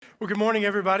Well, good morning,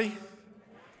 everybody.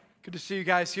 Good to see you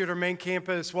guys here at our main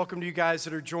campus. Welcome to you guys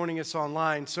that are joining us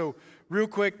online. So real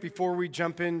quick, before we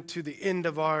jump into the end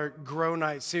of our Grow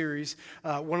Night series,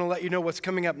 I want to let you know what's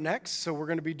coming up next. So we're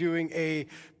going to be doing a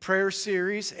prayer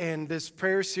series, and this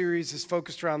prayer series is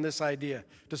focused around this idea.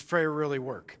 Does prayer really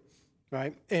work?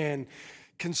 Right? And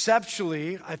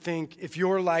conceptually, I think if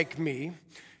you're like me,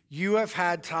 you have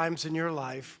had times in your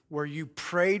life where you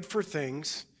prayed for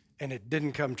things and it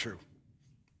didn't come true.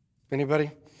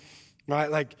 Anybody? Right?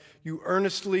 Like you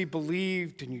earnestly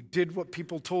believed and you did what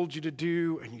people told you to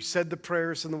do and you said the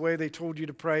prayers in the way they told you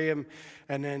to pray them.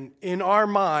 And then in our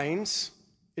minds,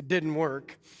 it didn't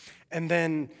work. And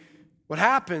then what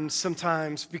happens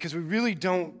sometimes, because we really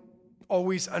don't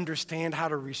always understand how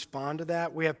to respond to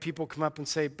that, we have people come up and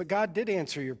say, but God did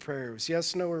answer your prayers.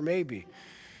 Yes, no, or maybe.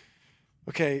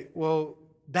 Okay, well,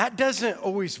 that doesn't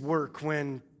always work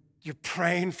when you're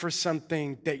praying for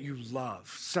something that you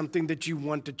love, something that you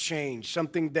want to change,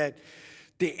 something that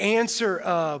the answer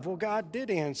of, well, God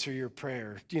did answer your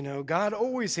prayer. You know, God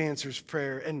always answers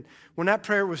prayer. And when that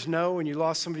prayer was no and you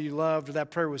lost somebody you loved, or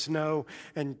that prayer was no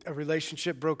and a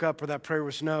relationship broke up, or that prayer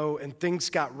was no and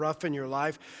things got rough in your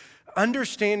life,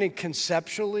 understanding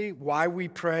conceptually why we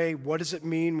pray, what does it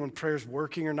mean when prayer's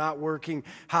working or not working,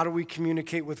 how do we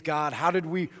communicate with God, how did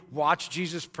we watch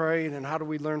Jesus pray, and then how do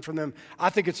we learn from them, I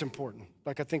think it's important.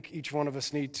 Like I think each one of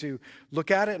us need to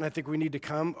look at it, and I think we need to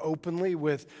come openly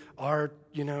with our,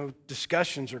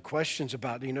 discussions or questions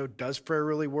about, does prayer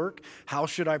really work? How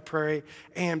should I pray?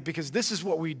 And because this is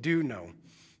what we do know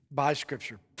by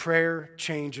Scripture, prayer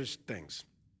changes things.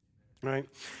 Right?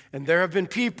 And there have been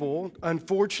people,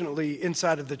 unfortunately,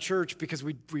 inside of the church, because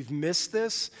we've missed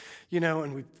this,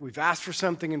 and we've asked for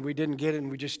something and we didn't get it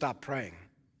and we just stopped praying.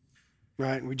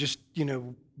 Right? And we just,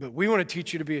 but we want to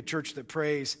teach you to be a church that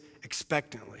prays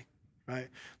expectantly. Right?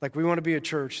 Like we want to be a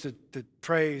church that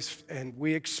prays, and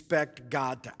we expect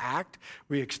God to act.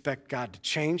 We expect God to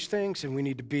change things, and we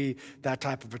need to be that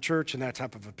type of a church and that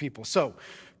type of a people. So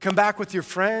come back with your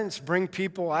friends, bring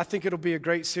people. I think it'll be a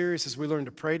great series as we learn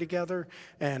to pray together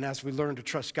and as we learn to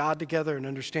trust God together and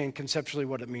understand conceptually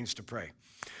what it means to pray.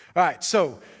 All right,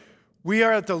 so we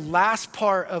are at the last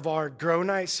part of our Grow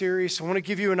Night series. So I want to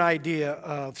give you an idea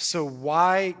of, so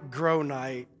why Grow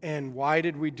Night and why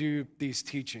did we do these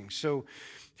teachings? So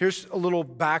here's a little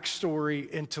backstory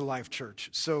into Life Church.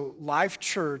 So Life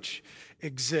Church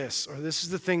exists, or this is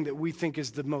the thing that we think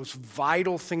is the most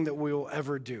vital thing that we will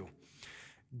ever do.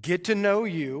 Get to know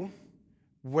you,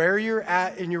 where you're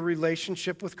at in your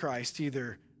relationship with Christ,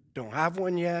 either don't have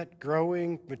one yet,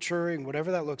 growing, maturing,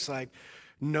 whatever that looks like.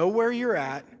 Know where you're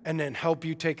at, and then help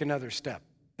you take another step.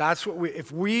 That's what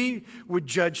if we would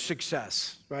judge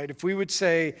success, right? If we would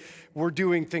say we're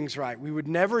doing things right, we would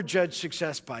never judge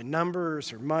success by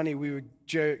numbers or money. We would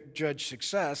judge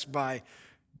success by,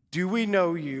 do we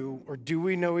know you or do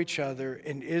we know each other?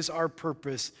 And is our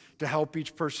purpose to help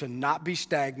each person not be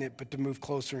stagnant, but to move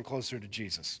closer and closer to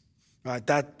Jesus? All right,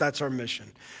 that's our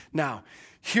mission. Now,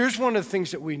 here's one of the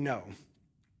things that we know.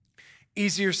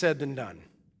 Easier said than done.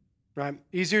 Right?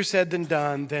 Easier said than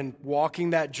done than walking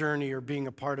that journey or being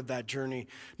a part of that journey,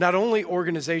 not only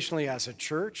organizationally as a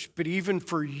church, but even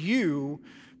for you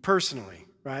personally,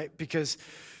 right? Because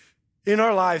in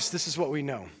our lives, this is what we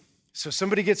know. So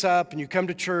somebody gets up and you come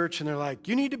to church and they're like,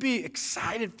 you need to be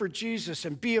excited for Jesus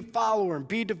and be a follower and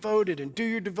be devoted and do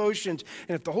your devotions.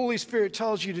 And if the Holy Spirit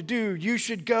tells you to do, you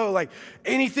should go. Like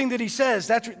anything that he says,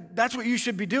 that's what you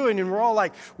should be doing. And we're all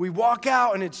like, we walk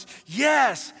out and it's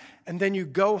yes. And then you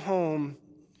go home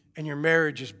and your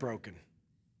marriage is broken.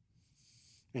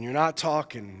 And you're not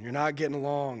talking, you're not getting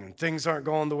along, and things aren't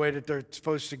going the way that they're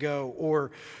supposed to go,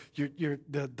 or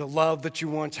the love that you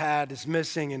once had is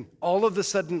missing, and all of a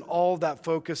sudden, all that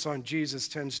focus on Jesus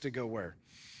tends to go where?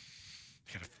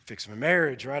 I got to fix my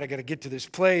marriage, right? I got to get to this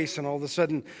place, and all of a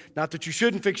sudden, not that you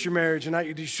shouldn't fix your marriage,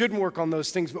 and you shouldn't work on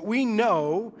those things, but we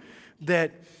know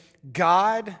that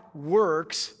God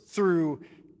works through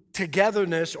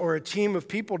togetherness or a team of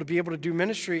people to be able to do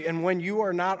ministry. And when you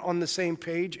are not on the same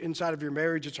page inside of your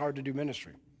marriage, it's hard to do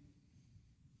ministry.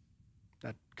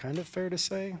 That kind of fair to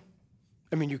say?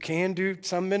 I mean, you can do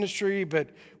some ministry,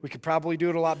 but we could probably do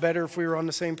it a lot better if we were on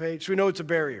the same page. So we know it's a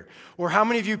barrier. Or how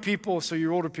many of you people, so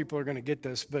your older people are going to get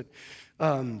this, but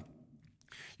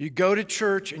you go to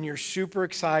church and you're super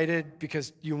excited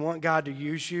because you want God to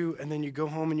use you, and then you go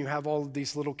home and you have all of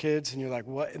these little kids and you're like,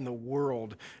 what in the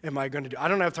world am I going to do? I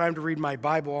don't have time to read my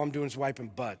Bible. All I'm doing is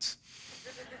wiping butts.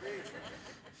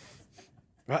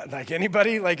 Right? Like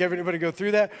everybody go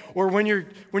through that? Or when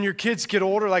your kids get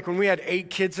older, like when we had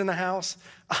 8 kids in the house,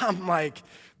 I'm like,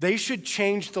 they should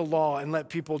change the law and let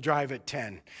people drive at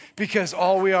 10 because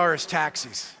all we are is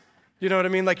taxis. You know what I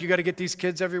mean? Like you got to get these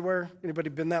kids everywhere. Anybody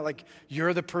been that? Like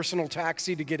you're the personal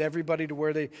taxi to get everybody to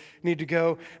where they need to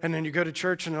go. And then you go to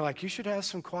church and they're like, you should have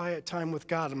some quiet time with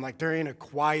God. I'm like, there ain't a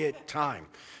quiet time,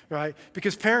 right?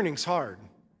 Because parenting's hard,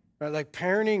 right? Like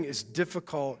parenting is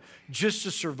difficult just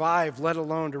to survive, let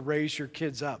alone to raise your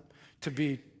kids up to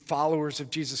be followers of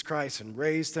Jesus Christ and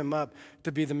raise them up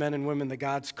to be the men and women that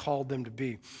God's called them to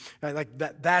be. Right? Like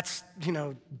that's,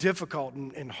 difficult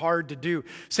and hard to do.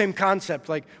 Same concept,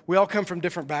 like we all come from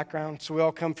different backgrounds. So we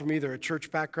all come from either a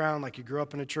church background, like you grew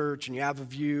up in a church and you have a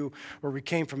view, or we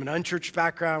came from an unchurched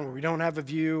background where we don't have a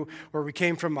view, or we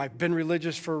came from, I've been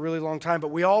religious for a really long time,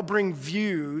 but we all bring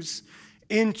views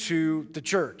into the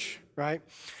church, right?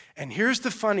 And here's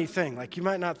the funny thing, like you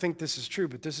might not think this is true,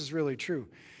 but this is really true.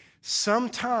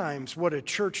 Sometimes what a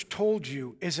church told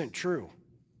you isn't true.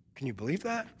 Can you believe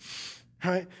that?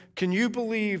 Right? Can you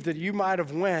believe that you might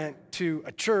have went to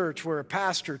a church where a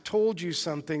pastor told you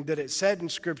something that it said in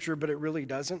Scripture, but it really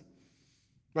doesn't?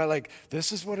 Right? Like,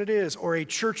 this is what it is. Or a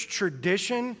church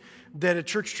tradition that a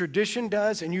church tradition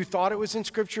does, and you thought it was in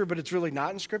Scripture, but it's really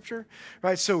not in Scripture.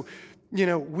 Right? So,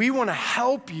 we want to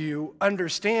help you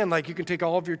understand, like you can take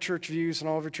all of your church views and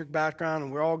all of your church background,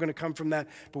 and we're all going to come from that,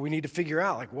 but we need to figure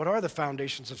out, like, what are the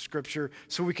foundations of Scripture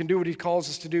so we can do what he calls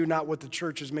us to do, not what the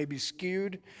church is maybe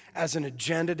skewed as an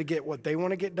agenda to get what they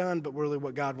want to get done, but really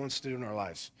what God wants to do in our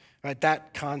lives, right?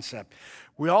 That concept.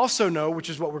 We also know, which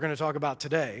is what we're going to talk about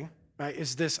today, right,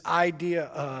 is this idea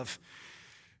of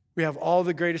we have all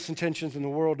the greatest intentions in the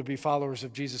world to be followers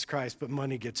of Jesus Christ, but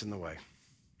money gets in the way.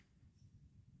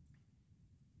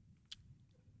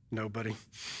 Nobody,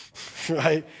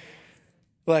 right?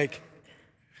 Like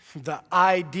the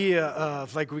idea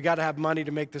of like we got to have money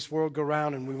to make this world go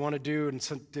round and we want to do, and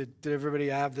so, did everybody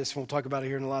have this? We'll talk about it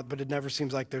here in a lot, but it never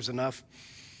seems like there's enough.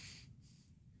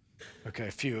 Okay,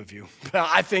 a few of you.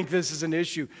 I think this is an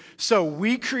issue. So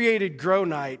we created Grow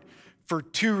Night for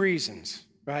two reasons,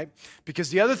 right? Because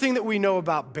the other thing that we know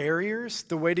about barriers,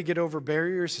 the way to get over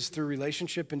barriers is through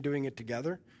relationship and doing it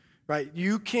together, right?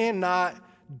 You cannot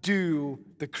do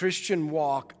the Christian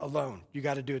walk alone. You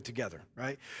got to do it together,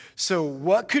 right? So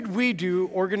what could we do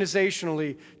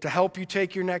organizationally to help you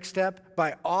take your next step?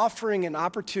 By offering an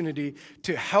opportunity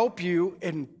to help you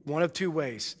in one of two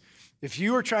ways. If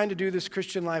you are trying to do this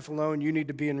Christian life alone, you need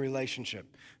to be in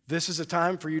relationship. This is a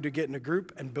time for you to get in a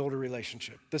group and build a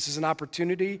relationship. This is an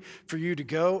opportunity for you to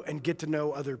go and get to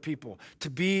know other people, to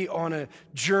be on a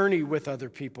journey with other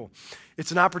people.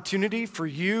 It's an opportunity for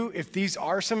you, if these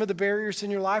are some of the barriers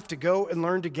in your life, to go and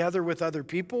learn together with other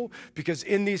people, because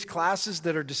in these classes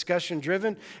that are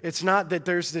discussion-driven, it's not that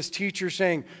there's this teacher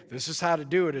saying, this is how to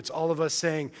do it. It's all of us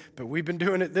saying, but we've been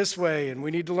doing it this way, and we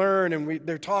need to learn, and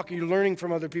they're talking, you're learning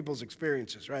from other people's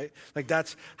experiences, right? Like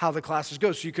that's how the classes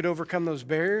go, so you could overcome those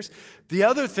barriers. The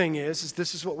other thing is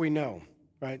this is what we know,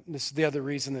 right? This is the other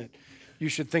reason that you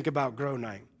should think about Grow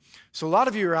Night. So a lot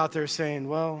of you are out there saying,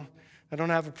 well, I don't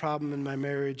have a problem in my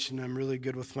marriage, and I'm really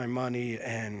good with my money,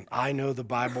 and I know the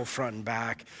Bible front and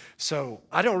back, so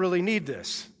I don't really need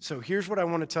this. So here's what I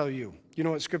want to tell you. You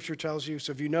know what Scripture tells you?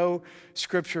 So if you know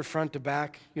Scripture front to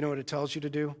back, you know what it tells you to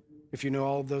do? If you know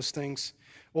all of those things.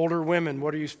 Older women,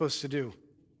 what are you supposed to do?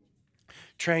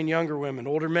 Train younger women.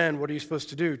 Older men, what are you supposed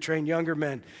to do? Train younger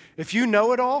men. If you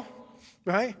know it all,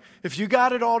 right? If you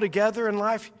got it all together in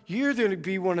life, you're going to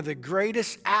be one of the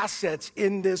greatest assets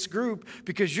in this group,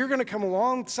 because you're going to come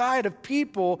alongside of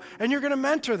people and you're going to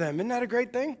mentor them. Isn't that a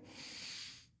great thing?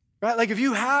 Right? Like if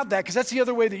you have that, because that's the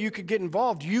other way that you could get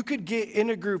involved. You could get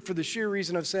in a group for the sheer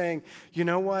reason of saying, you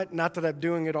know what? Not that I'm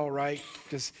doing it all right.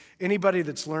 Because anybody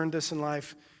that's learned this in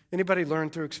life, anybody learn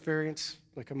through experience?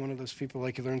 Like I'm one of those people,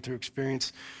 like you learn through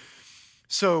experience.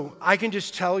 So I can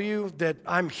just tell you that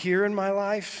I'm here in my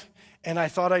life, and I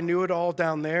thought I knew it all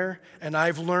down there, and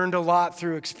I've learned a lot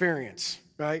through experience,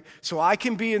 right? So I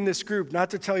can be in this group,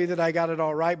 not to tell you that I got it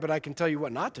all right, but I can tell you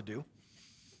what not to do.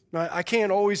 Right? I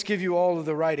can't always give you all of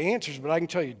the right answers, but I can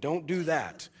tell you, don't do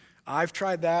that. I've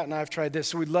tried that and I've tried this.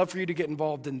 So we'd love for you to get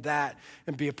involved in that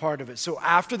and be a part of it. So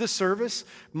after the service,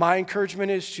 my encouragement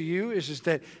is to you is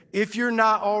that if you're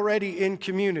not already in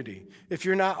community, if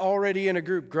you're not already in a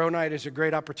group, Grow Night is a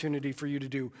great opportunity for you to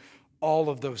do all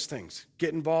of those things.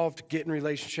 Get involved, get in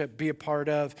relationship, be a part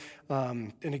of,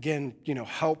 and again,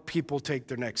 help people take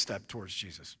their next step towards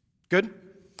Jesus. Good?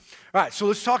 All right, so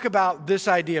let's talk about this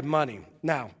idea of money.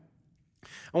 Now,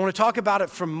 I want to talk about it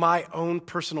from my own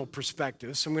personal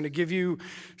perspective. So I'm going to give you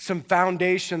some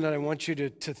foundation that I want you to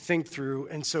think through.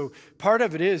 And so part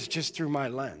of it is just through my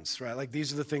lens, right? Like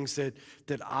these are the things that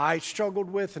I struggled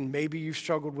with, and maybe you've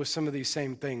struggled with some of these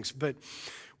same things. But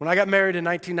when I got married in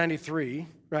 1993,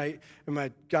 right, and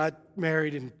I got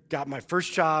married and got my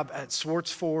first job at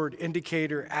Swartz Ford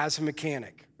Indicator as a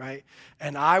mechanic, right?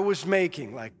 And I was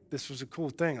making, like, this was a cool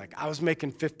thing, like I was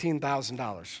making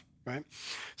 $15,000. Right?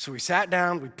 So we sat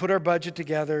down, we put our budget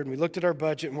together, and we looked at our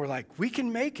budget, and we're like, we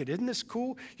can make it. Isn't this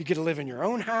cool? You get to live in your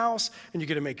own house, and you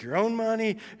get to make your own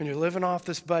money, and you're living off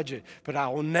this budget. But I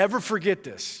will never forget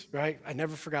this, right? I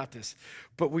never forgot this.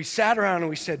 But we sat around and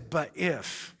we said, but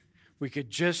if we could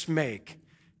just make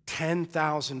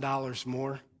 $10,000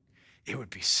 more, it would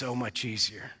be so much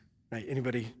easier. Right?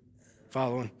 Anybody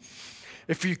following?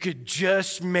 If you could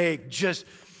just make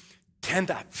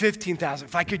 10,000, 15,000.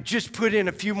 If I could just put in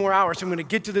a few more hours, I'm going to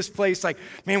get to this place like,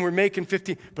 man, we're making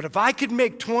 15. But if I could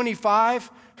make 25,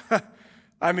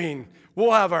 I mean,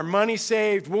 we'll have our money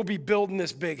saved. We'll be building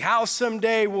this big house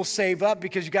someday. We'll save up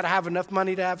because you got to have enough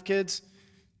money to have kids.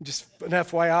 Just an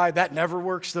FYI, that never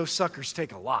works. Those suckers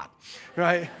take a lot,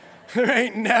 right? There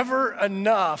ain't never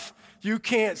enough. You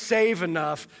can't save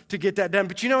enough to get that done.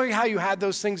 But you know how you had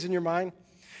those things in your mind?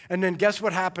 And then guess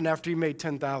what happened after you made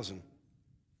 10,000?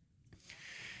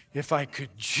 If I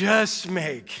could just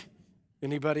make,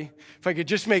 anybody? If I could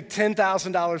just make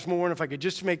 $10,000 more, and if I could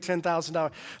just make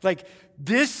 $10,000, like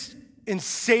this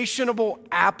insatiable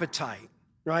appetite,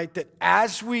 right? That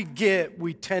as we get,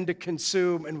 we tend to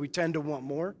consume and we tend to want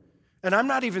more. And I'm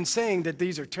not even saying that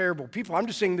these are terrible people. I'm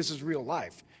just saying this is real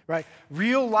life, right?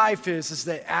 Real life is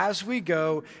that as we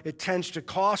go, it tends to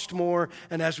cost more,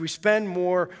 and as we spend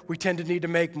more, we tend to need to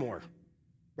make more,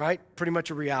 right? Pretty much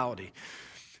a reality.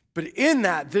 But in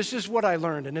that, this is what I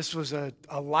learned, and this was a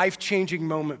life-changing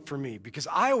moment for me, because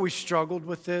I always struggled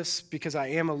with this because I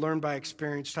am a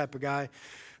learn-by-experience type of guy.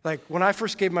 Like, when I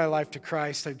first gave my life to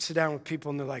Christ, I'd sit down with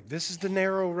people, and they're like, this is the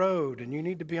narrow road, and you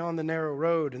need to be on the narrow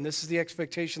road, and this is the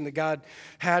expectation that God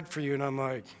had for you. And I'm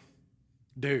like,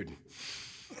 dude,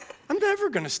 I'm never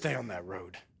going to stay on that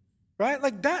road. Right?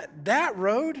 Like that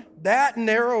road, that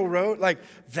narrow road, like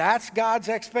that's God's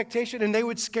expectation, and they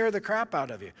would scare the crap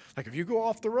out of you. Like if you go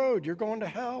off the road, you're going to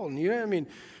hell, and you know what I mean?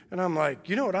 And I'm like,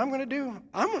 you know what I'm going to do?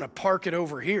 I'm going to park it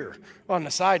over here on the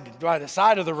side, by the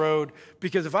side of the road,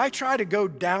 because if I try to go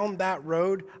down that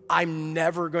road, I'm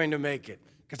never going to make it.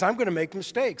 Because I'm going to make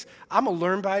mistakes. I'm a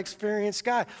learn-by-experience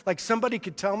guy. Like somebody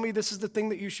could tell me this is the thing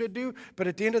that you should do, but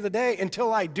at the end of the day,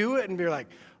 until I do it and be like,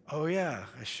 oh yeah,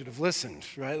 I should have listened,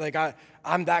 right? Like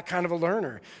I'm that kind of a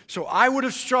learner. So I would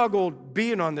have struggled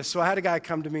being on this. So I had a guy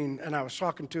come to me, and I was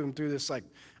talking to him through this, like,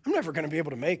 I'm never going to be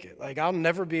able to make it. Like, I'll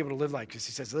never be able to live like this.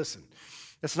 He says, listen,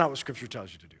 that's not what Scripture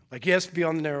tells you to do. Like, yes, be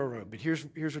on the narrow road, but here's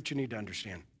what you need to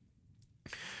understand.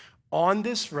 On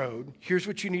this road, here's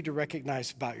what you need to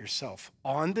recognize about yourself.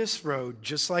 On this road,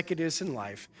 just like it is in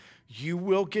life, you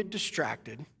will get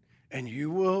distracted, and you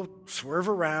will swerve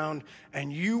around,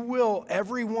 and you will,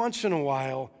 every once in a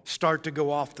while, start to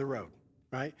go off the road,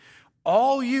 right?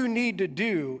 All you need to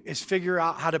do is figure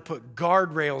out how to put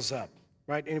guardrails up,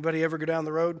 right? Anybody ever go down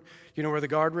the road? You know where the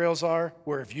guardrails are?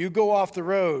 Where if you go off the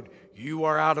road, you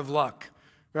are out of luck,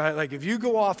 right? Like if you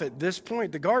go off at this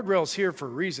point, the guardrail's here for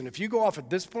a reason. If you go off at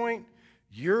this point,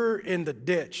 you're in the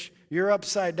ditch. You're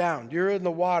upside down. You're in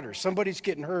the water. Somebody's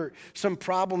getting hurt. Some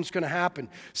problem's going to happen.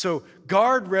 So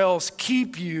guardrails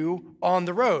keep you on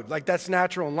the road. Like that's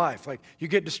natural in life. Like you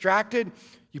get distracted,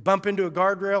 you bump into a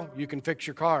guardrail, you can fix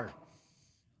your car,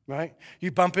 right?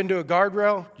 You bump into a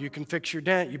guardrail, you can fix your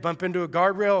dent. You bump into a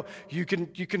guardrail, you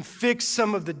can fix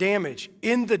some of the damage.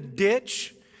 In the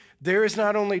ditch, there is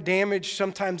not only damage,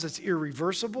 sometimes it's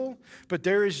irreversible, but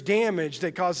there is damage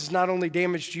that causes not only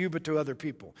damage to you, but to other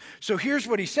people. So here's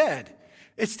what he said.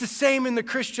 It's the same in the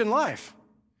Christian life.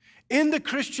 In the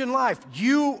Christian life,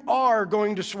 you are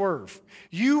going to swerve.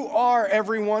 You are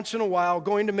every once in a while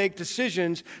going to make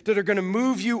decisions that are going to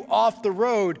move you off the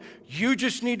road. You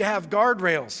just need to have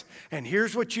guardrails. And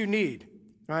here's what you need,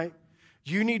 right?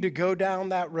 You need to go down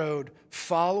that road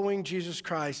following Jesus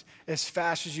Christ as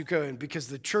fast as you can, because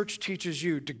the church teaches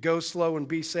you to go slow and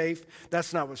be safe.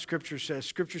 That's not what Scripture says.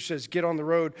 Scripture says get on the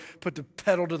road, put the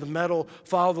pedal to the metal,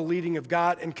 follow the leading of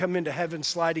God, and come into heaven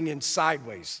sliding in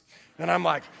sideways. And I'm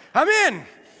like, I'm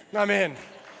in.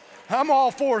 I'm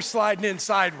all for sliding in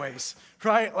sideways,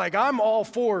 right? Like I'm all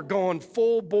for going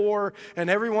full bore, and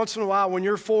every once in a while when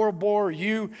you're full bore,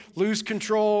 you lose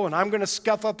control, and I'm going to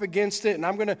scuff up against it, and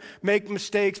I'm going to make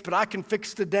mistakes, but I can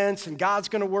fix the dents, and God's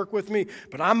going to work with me,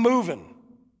 but I'm moving,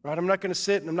 right? I'm not going to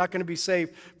sit and I'm not going to be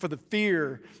saved for the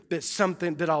fear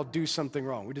that I'll do something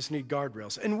wrong. We just need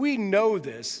guardrails. And we know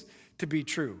this to be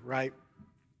true, right?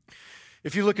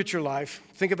 If you look at your life,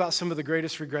 think about some of the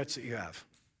greatest regrets that you have.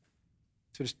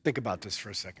 So just think about this for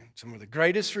a second. Some of the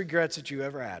greatest regrets that you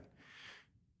ever had.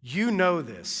 You know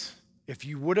this. If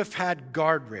you would have had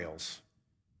guardrails,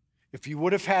 if you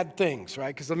would have had things,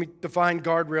 right? Because let me define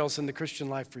guardrails in the Christian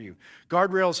life for you.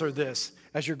 Guardrails are this.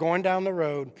 As you're going down the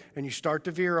road and you start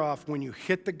to veer off, when you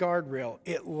hit the guardrail,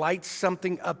 it lights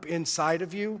something up inside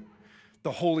of you.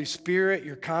 The Holy Spirit,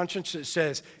 your conscience, that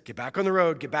says, get back on the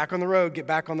road, get back on the road, get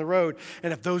back on the road.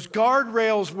 And if those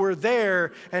guardrails were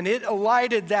there and it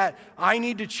alighted that I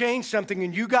need to change something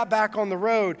and you got back on the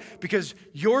road because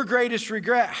your greatest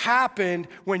regret happened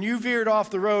when you veered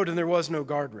off the road and there was no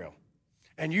guardrail.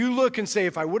 And you look and say,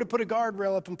 if I would have put a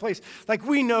guardrail up in place, like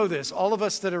we know this, all of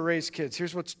us that are raised kids.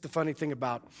 Here's what's the funny thing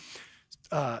about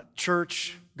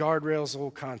church, guardrails, the whole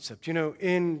concept. You know,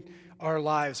 in our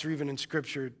lives, or even in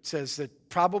Scripture, it says that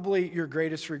probably your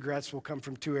greatest regrets will come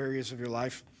from two areas of your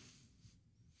life.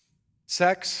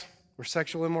 Sex or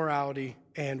sexual immorality,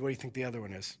 and what do you think the other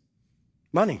one is?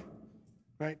 Money,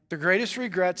 right? The greatest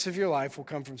regrets of your life will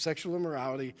come from sexual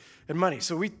immorality and money.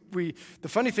 So the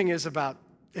funny thing is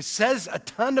it says a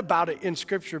ton about it in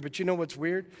Scripture, but you know what's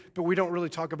weird? But we don't really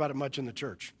talk about it much in the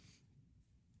church,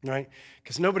 right?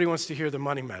 Because nobody wants to hear the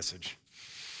money message.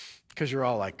 Because you're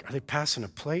all like, are they passing a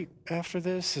plate after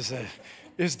this?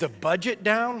 Is the budget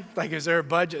down? Like, is there a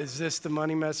budget? Is this the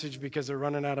money message because they're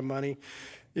running out of money?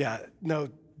 Yeah, no,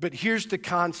 but here's the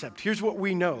concept. Here's what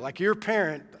we know. Like, you're a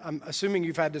parent, I'm assuming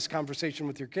you've had this conversation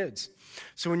with your kids.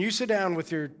 So when you sit down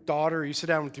with your daughter, or you sit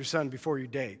down with your son before they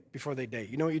date,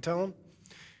 you know what you tell them?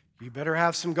 You better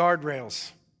have some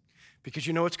guardrails. Because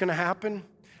you know what's going to happen?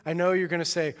 I know you're going to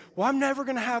say, well, I'm never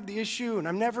going to have the issue, and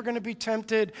I'm never going to be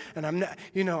tempted, and I'm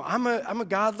a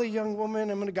godly young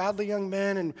woman, I'm a godly young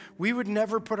man, and we would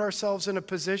never put ourselves in a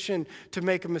position to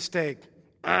make a mistake.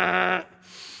 Like,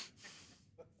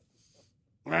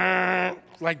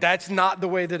 that's not the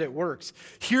way that it works.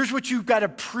 Here's what you've got to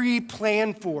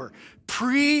pre-plan for.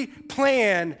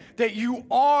 Pre-plan that you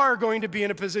are going to be in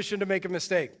a position to make a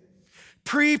mistake.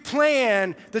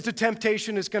 Pre-plan that the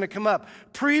temptation is going to come up.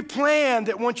 Pre-plan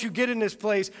that once you get in this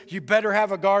place, you better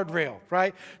have a guardrail,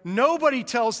 right? Nobody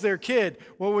tells their kid,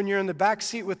 well, when you're in the back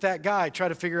seat with that guy, try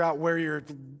to figure out where your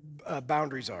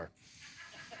boundaries are.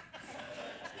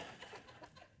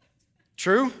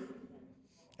 True?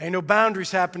 Ain't no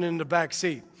boundaries happening in the back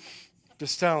seat.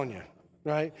 Just telling you,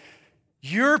 right?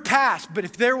 You're past, but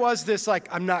if there was this, like,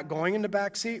 I'm not going in the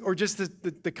back seat, or just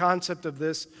the concept of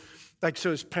this, like,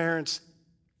 so as parents,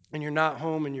 and you're not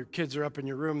home and your kids are up in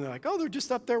your room, they're like, oh, they're just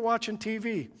up there watching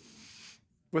TV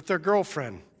with their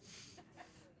girlfriend.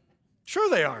 Sure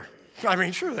they are. I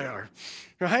mean, sure they are,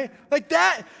 right? Like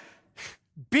that,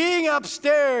 being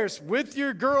upstairs with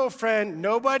your girlfriend,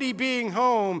 nobody being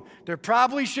home, there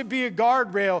probably should be a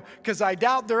guardrail because I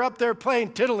doubt they're up there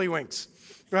playing tiddlywinks,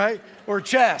 right? Or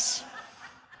chess.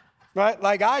 Right?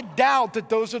 Like, I doubt that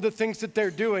those are the things that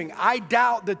they're doing. I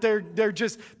doubt that they're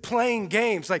just playing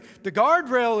games. Like, the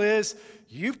guardrail is,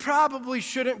 you probably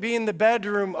shouldn't be in the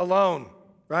bedroom alone,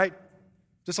 right?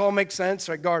 This all makes sense,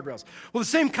 right? Guardrails. Well, the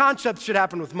same concept should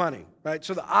happen with money, right?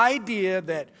 So the idea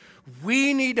that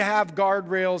we need to have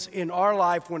guardrails in our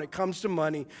life when it comes to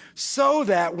money so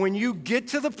that when you get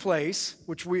to the place,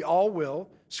 which we all will,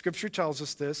 Scripture tells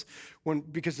us this,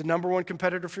 because the number one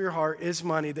competitor for your heart is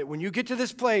money, that when you get to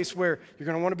this place where you're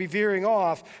going to want to be veering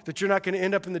off, that you're not going to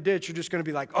end up in the ditch, you're just going to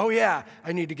be like, oh yeah,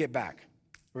 I need to get back.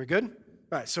 Are we good? All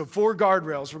right, so 4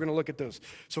 guardrails, we're going to look at those.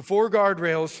 So 4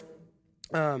 guardrails,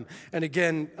 and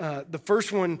again, the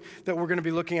first one that we're going to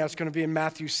be looking at is going to be in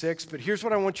Matthew 6, but here's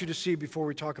what I want you to see before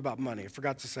we talk about money. I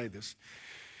forgot to say this.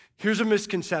 Here's a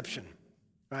misconception,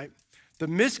 right? The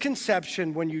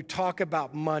misconception when you talk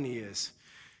about money is,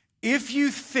 if you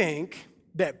think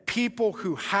that people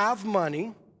who have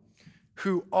money,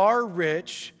 who are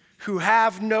rich, who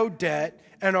have no debt,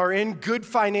 and are in good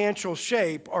financial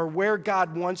shape are where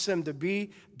God wants them to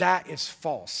be, that is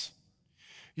false.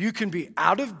 You can be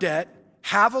out of debt,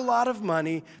 have a lot of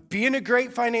money, be in a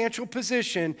great financial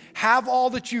position, have all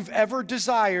that you've ever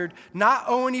desired, not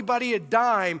owe anybody a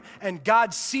dime, and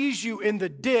God sees you in the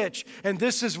ditch. And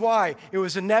this is why. It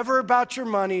was never about your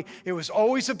money. It was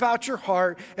always about your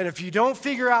heart. And if you don't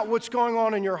figure out what's going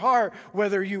on in your heart,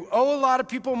 whether you owe a lot of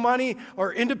people money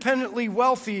or independently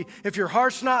wealthy, if your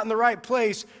heart's not in the right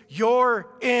place, you're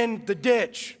in the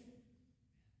ditch.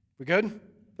 We good?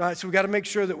 All right, so we got to make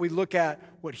sure that we look at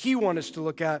what he wants us to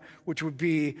look at, which would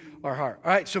be our heart.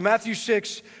 All right, so Matthew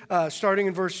 6, starting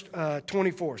in verse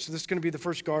 24. So this is going to be the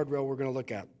first guardrail we're going to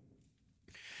look at.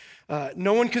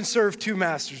 No one can serve two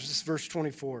masters. This is verse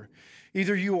 24.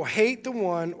 Either you will hate the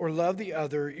one or love the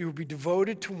other. You will be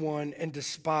devoted to one and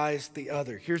despise the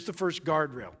other. Here's the first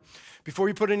guardrail. Before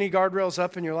you put any guardrails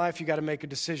up in your life, you got to make a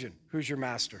decision. Who's your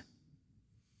master?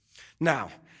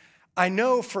 Now, I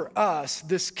know for us,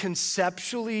 this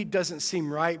conceptually doesn't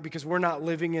seem right because we're not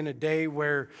living in a day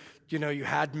where, you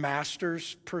had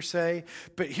masters per se.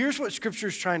 But here's what Scripture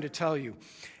is trying to tell you.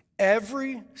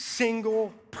 Every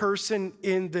single person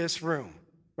in this room,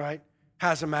 right,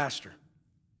 has a master.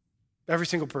 Every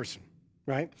single person,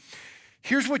 right?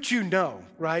 Here's what you know,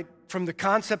 right, from the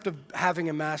concept of having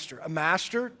a master. A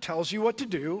master tells you what to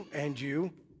do, and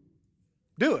you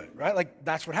do it, right? Like,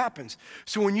 that's what happens.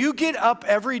 So when you get up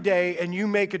every day and you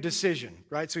make a decision,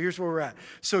 right? So here's where we're at.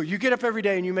 So you get up every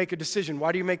day and you make a decision.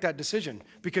 Why do you make that decision?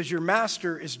 Because your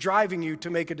master is driving you to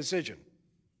make a decision.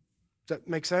 Does that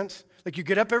make sense? Like, you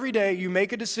get up every day, you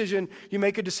make a decision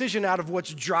out of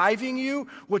what's driving you.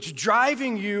 What's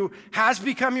driving you has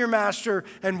become your master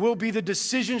and will be the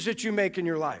decisions that you make in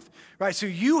your life, right? So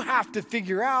you have to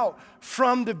figure out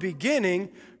from the beginning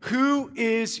who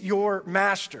is your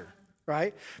master,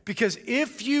 right? Because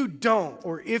if you don't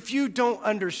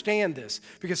understand this,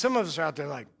 because some of us are out there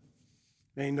like,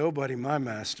 ain't nobody my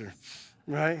master,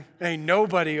 right? Ain't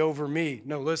nobody over me.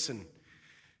 No, listen,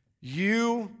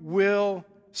 you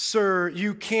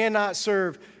cannot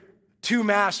serve two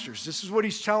masters. This is what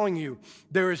he's telling you.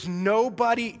 There is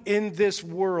nobody in this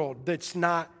world that's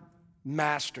not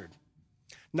mastered.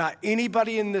 Not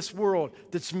anybody in this world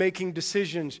that's making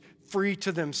decisions free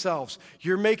to themselves.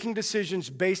 You're making decisions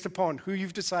based upon who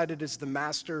you've decided is the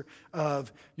master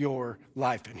of your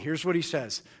life. And here's what he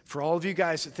says. For all of you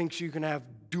guys that think you can have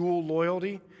dual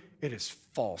loyalty, it is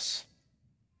false.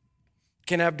 You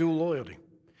can't have dual loyalty.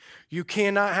 You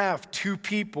cannot have two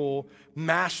people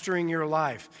mastering your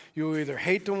life. You'll either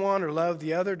hate the one or love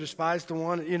the other, despise the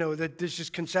one. That this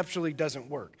just conceptually doesn't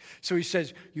work. So he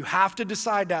says, you have to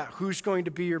decide that who's going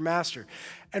to be your master.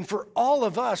 And for all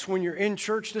of us, when you're in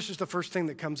church, this is the first thing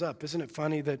that comes up. Isn't it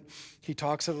funny that he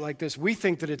talks of it like this? We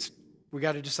think that we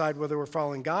got to decide whether we're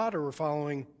following God or we're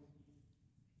following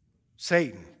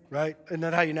Satan, right? Isn't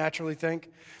that how you naturally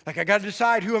think? Like, I got to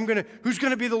decide who's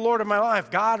going to be the Lord of my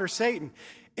life, God or Satan.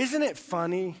 Isn't it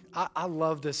funny? I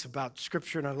love this about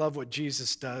Scripture, and I love what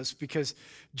Jesus does, because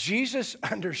Jesus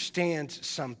understands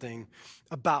something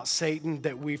about Satan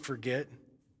that we forget,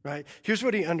 right? Here's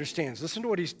what he understands. Listen to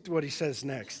what he says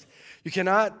next. You can't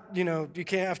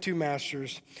have two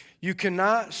masters. You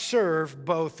cannot serve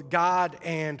both God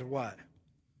and what?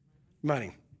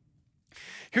 Money.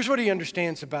 Here's what he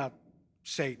understands about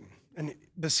Satan and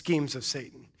the schemes of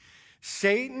Satan.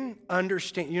 Satan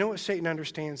understands, you know what Satan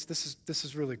understands? This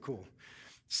is really cool.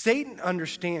 Satan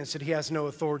understands that he has no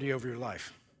authority over your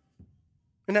life.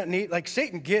 Isn't that neat? Like,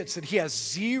 Satan gets that he has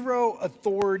zero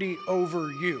authority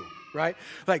over you, right?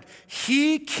 Like,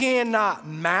 he cannot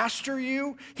master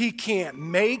you. He can't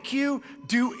make you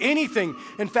do anything.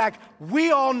 In fact,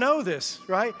 we all know this,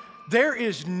 right? There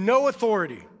is no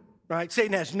authority. Right?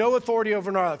 Satan has no authority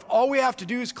over our life. All we have to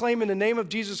do is claim in the name of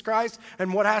Jesus Christ,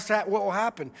 and what will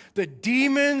happen? The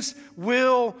demons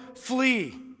will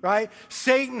flee, right?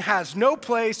 Satan has no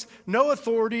place, no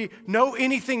authority, no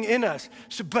anything in us.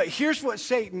 But here's what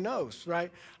Satan knows, right?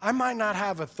 I might not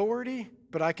have authority,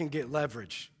 but I can get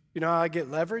leverage. You know how I get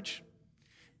leverage?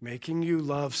 Making you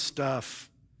love stuff.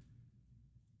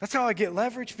 That's how I get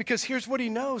leverage, because here's what he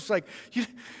knows.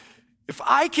 If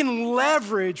I can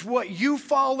leverage what you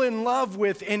fall in love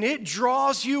with and it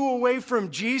draws you away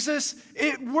from Jesus,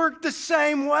 it worked the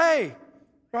same way,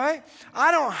 right?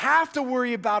 I don't have to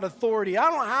worry about authority.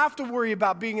 I don't have to worry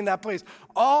about being in that place.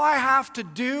 All I have to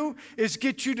do is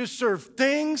get you to serve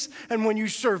things, and when you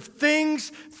serve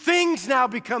things, things now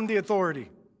become the authority.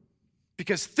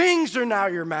 Because things are now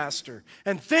your master,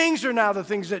 and things are now the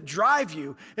things that drive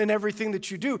you in everything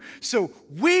that you do. So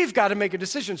we've got to make a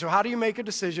decision. So how do you make a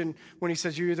decision when he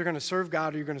says you're either going to serve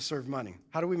God or you're going to serve money?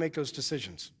 How do we make those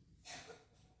decisions?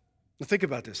 Now think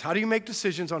about this. How do you make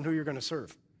decisions on who you're going to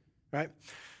serve, right?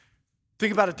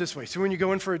 Think about it this way. So when you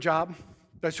go in for a job,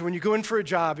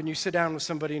 and you sit down with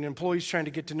somebody, an employee's trying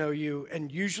to get to know you,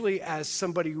 and usually as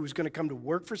somebody who's going to come to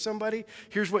work for somebody,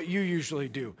 here's what you usually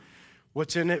do.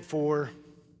 What's in it for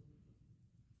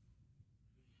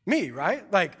me, right?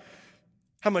 Like,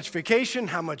 how much vacation,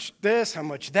 how much this, how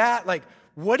much that? Like,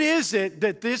 What is it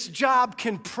that this job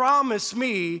can promise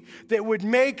me that would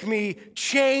make me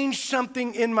change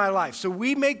something in my life? So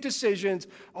we make decisions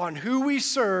on who we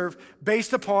serve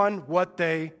based upon what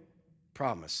they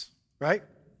promise, right?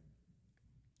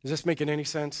 Is this making any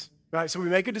sense? Right? So we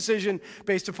make a decision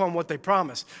based upon what they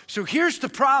promise. So here's the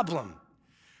problem.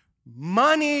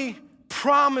 Money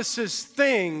promises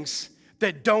things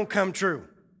that don't come true.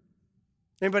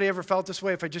 Anybody ever felt this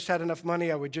way? If I just had enough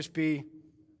money, I would just be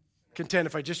content.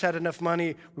 If I just had enough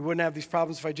money, we wouldn't have these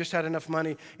problems. If I just had enough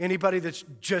money, anybody that's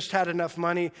just had enough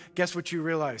money, guess what you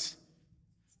realize?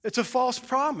 It's a false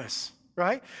promise,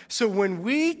 right? So when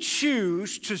we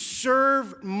choose to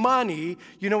serve money,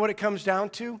 you know what it comes down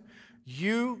to?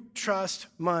 You trust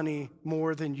money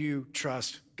more than you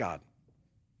trust God.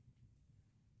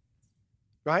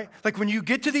 Right? Like when you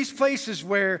get to these places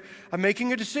where I'm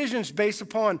making a decision based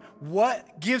upon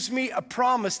what gives me a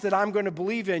promise that I'm going to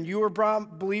believe in, you are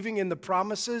believing in the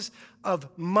promises of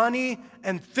money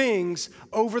and things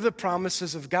over the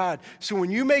promises of God. So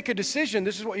when you make a decision,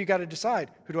 this is what you got to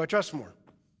decide. Who do I trust more?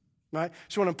 Right?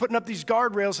 So when I'm putting up these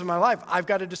guardrails in my life, I've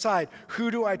got to decide who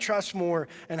do I trust more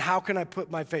and how can I put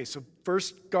my faith. So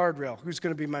first guardrail, who's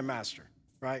going to be my master?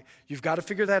 Right? You've got to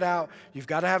figure that out. You've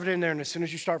got to have it in there. And as soon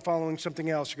as you start following something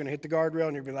else, you're going to hit the guardrail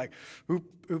and you'll be like,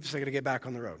 oops, I got to get back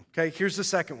on the road. Okay, here's the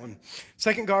second one.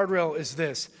 Second guardrail is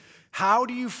this. How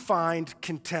do you find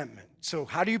contentment? So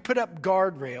how do you put up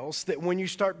guardrails that when you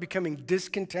start becoming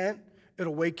discontent,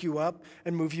 it'll wake you up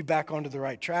and move you back onto the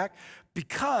right track?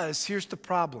 Because here's the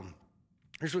problem.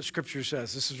 Here's what Scripture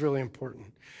says. This is really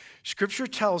important. Scripture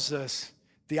tells us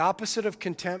the opposite of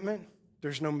contentment,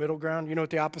 there's no middle ground. You know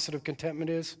what the opposite of contentment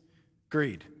is?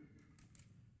 Greed.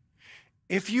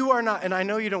 If you are not, and I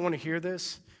know you don't want to hear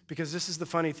this, because this is the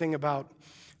funny thing about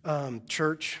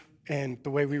church and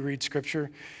the way we read Scripture.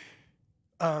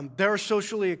 There are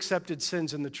socially accepted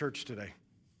sins in the church today.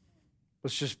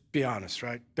 Let's just be honest,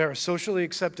 right? There are socially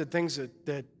accepted things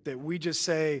that we just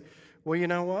say, well, you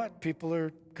know what? People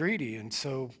are greedy, and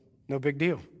so no big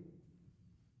deal.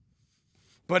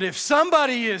 But if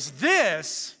somebody is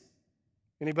this,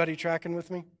 anybody tracking with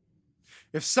me?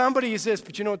 If somebody is this,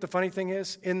 but you know what the funny thing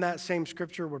is? In that same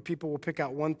scripture where people will pick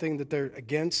out one thing that they're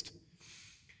against,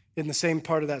 in the same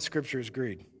part of that scripture is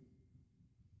greed.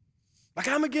 Like,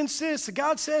 I'm against this.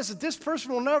 God says that this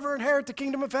person will never inherit the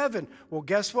kingdom of heaven. Well,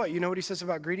 guess what? You know what he says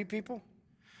about greedy people?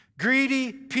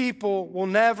 Greedy people will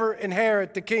never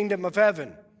inherit the kingdom of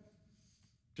heaven.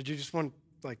 Did you just want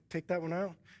to take that one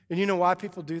out? And you know why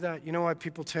people do that? You know why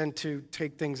people tend to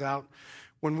take things out?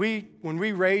 When we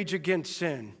rage against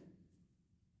sin,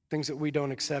 things that we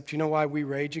don't accept, you know why we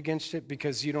rage against it?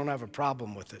 Because you don't have a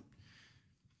problem with it.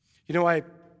 You know why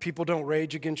people don't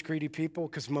rage against greedy people?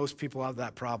 Because most people have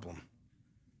that problem.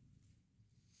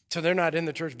 So they're not in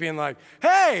the church being like,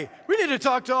 hey, we need to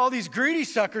talk to all these greedy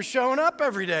suckers showing up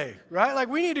every day, right? Like,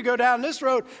 we need to go down this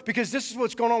road because this is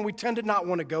what's going on. We tend to not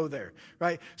want to go there,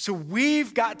 right? So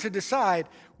we've got to decide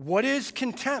what is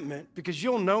contentment, because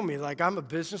you'll know me. Like, I'm a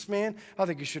businessman. I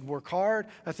think you should work hard.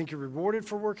 I think you're rewarded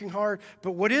for working hard.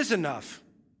 But what is enough?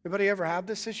 Anybody ever have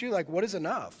this issue? Like, what is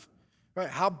enough? Right?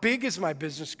 How big is my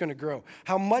business going to grow?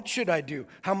 How much should I do?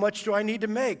 How much do I need to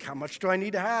make? How much do I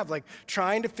need to have? Like,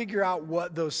 trying to figure out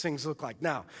what those things look like.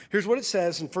 Now, here's what it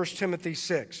says in 1 Timothy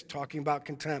 6, talking about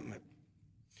contentment.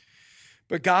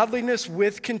 But godliness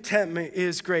with contentment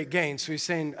is great gain. So he's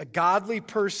saying a godly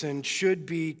person should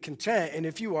be content, and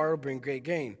if you are, it'll bring great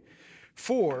gain.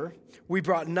 For we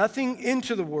brought nothing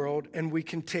into the world, and we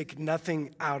can take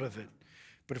nothing out of it.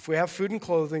 But if we have food and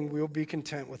clothing, we'll be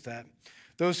content with that.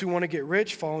 Those who want to get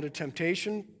rich fall into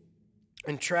temptation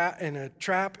and a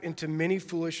trap into many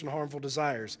foolish and harmful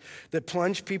desires that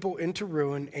plunge people into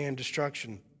ruin and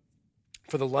destruction.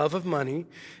 For the love of money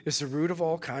is the root of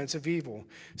all kinds of evil.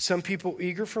 Some people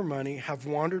eager for money have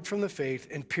wandered from the faith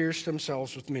and pierced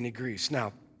themselves with many griefs.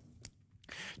 Now,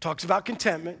 talks about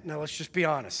contentment. Now, let's just be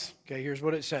honest. Okay, here's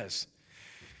what it says.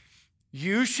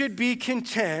 You should be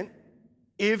content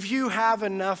if you have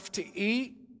enough to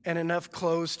eat and enough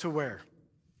clothes to wear.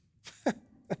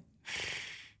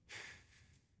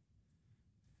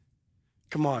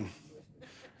 Come on.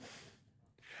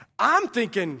 I'm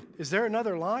thinking, is there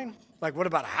another line? Like, what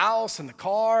about a house and the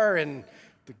car and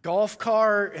the golf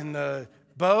cart and the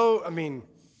boat? I mean,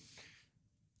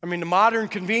 the modern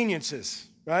conveniences,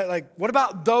 right? Like, what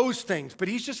about those things? But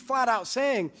he's just flat out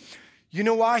saying, you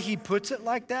know why he puts it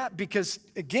like that? Because,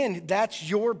 again, that's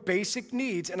your basic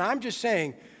needs. And I'm just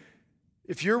saying,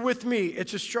 if you're with me,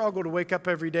 it's a struggle to wake up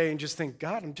every day and just think,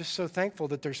 God, I'm just so thankful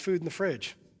that there's food in the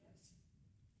fridge.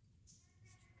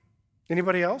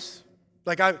 Anybody else?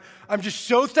 Like I'm just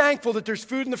so thankful that there's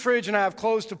food in the fridge and I have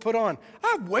clothes to put on.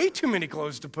 I have way too many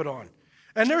clothes to put on.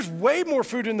 And there's way more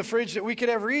food in the fridge that we could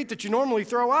ever eat that you normally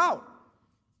throw out.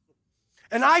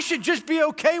 And I should just be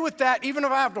okay with that even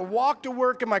if I have to walk to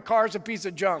work and my car's a piece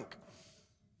of junk.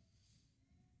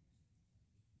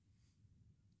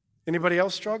 Anybody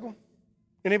else struggle?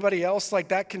 Anybody else like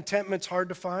that contentment's hard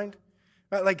to find?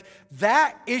 Right? Like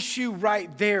that issue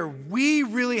right there, we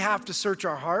really have to search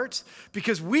our hearts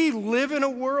because we live in a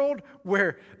world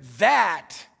where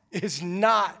that is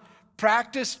not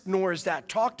practiced, nor is that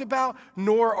talked about,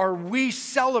 nor are we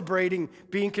celebrating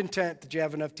being content that you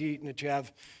have enough to eat and that you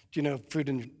have, food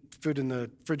in the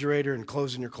refrigerator and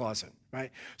clothes in your closet,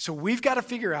 right? So we've got to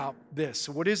figure out this.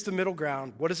 So what is the middle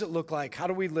ground? What does it look like? How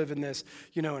do we live in this?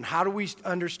 And how do we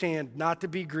understand not to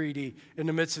be greedy in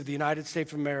the midst of the United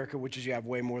States of America, which is you have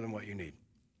way more than what you need?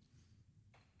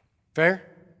 Fair?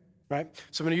 Right?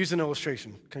 So I'm going to use an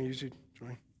illustration. Can I use you,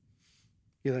 Joy?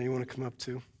 Eli, you want to come up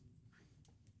too?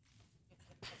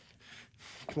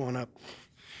 Come on up.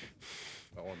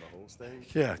 On the whole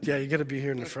stage? Yeah, you got to be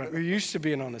here in the front. You're used to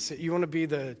being on the seat. You want to be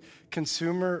the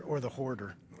consumer or the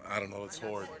hoarder? I don't know, it's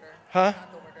hoard. Huh?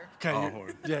 I'll Okay,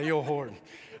 hoard. yeah, you'll hoard.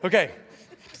 Okay,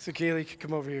 so Kaylee,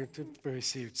 come over here to where you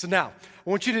see you. So now, I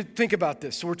want you to think about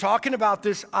this. So we're talking about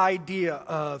this idea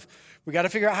of we got to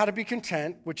figure out how to be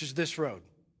content, which is this road.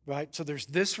 Right? So there's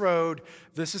this road.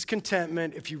 This is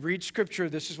contentment. If you read scripture,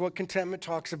 this is what contentment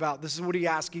talks about. This is what he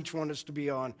asks each one of us to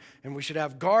be on. And we should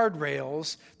have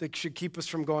guardrails that should keep us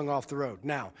from going off the road.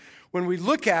 Now, when we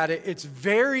look at it, it's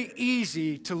very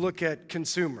easy to look at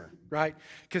consumer, right?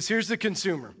 Because here's the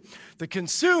consumer. The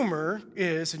consumer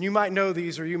is, and you might know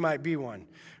these or you might be one,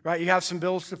 right? You have some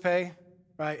bills to pay.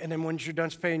 Right? And then once you're done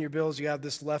paying your bills, you have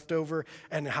this leftover,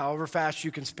 and however fast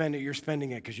you can spend it, you're spending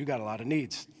it because you got a lot of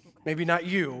needs. Maybe not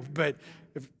you, but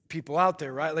people out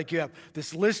there, right? Like you have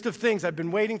this list of things I've been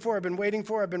waiting for, and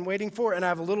I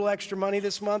have a little extra money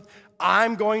this month.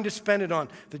 I'm going to spend it on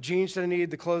the jeans that I need,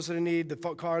 the clothes that I need, the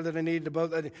car that I need, the boat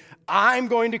that I need. I'm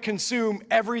going to consume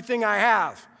everything I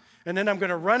have. And then I'm going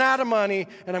to run out of money,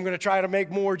 and I'm going to try to make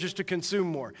more just to consume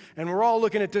more. And we're all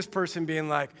looking at this person being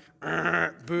like,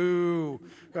 boo,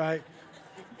 right?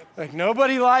 Like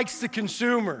nobody likes the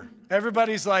consumer.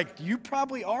 Everybody's like, you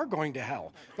probably are going to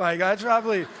hell. Like that's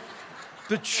probably,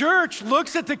 the church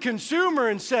looks at the consumer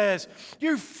and says,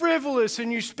 you're frivolous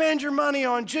and you spend your money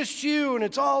on just you and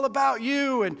it's all about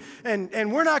you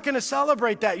and we're not going to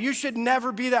celebrate that. You should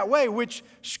never be that way, which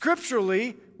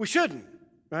scripturally we shouldn't,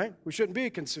 right? We shouldn't be a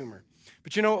consumer.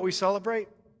 But you know what we celebrate?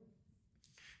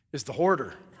 Is the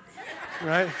hoarder.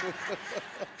 Right?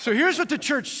 So here's what the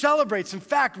church celebrates. In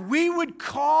fact, we would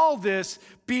call this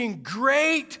being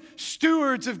great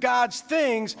stewards of God's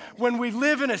things when we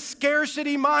live in a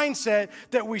scarcity mindset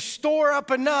that we store up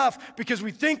enough because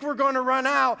we think we're going to run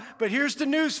out. But here's the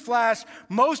news flash.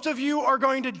 Most of you are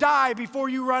going to die before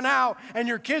you run out, and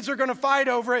your kids are going to fight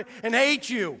over it and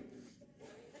hate you.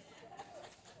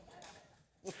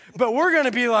 But we're going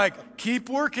to be like, keep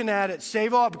working at it,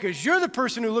 save all, because you're the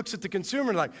person who looks at the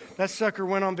consumer and like, that sucker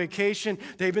went on vacation.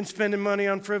 They've been spending money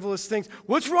on frivolous things.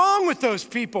 What's wrong with those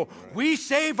people? We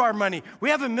save our money. We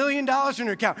have $1 million in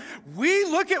our account. We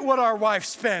look at what our wife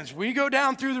spends. We go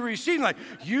down through the receipt and like,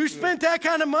 you spent that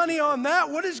kind of money on that?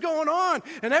 What is going on?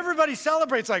 And everybody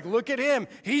celebrates like, look at him.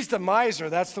 He's the miser.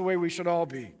 That's the way we should all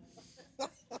be.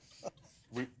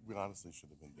 We honestly should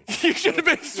have been different. You should have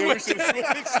been switched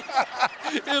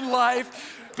in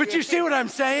life. But you see what I'm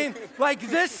saying? Like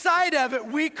this side of it,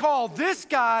 we call this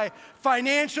guy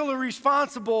financially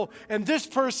responsible and this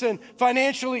person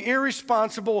financially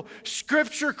irresponsible.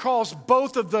 Scripture calls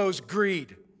both of those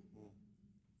greed.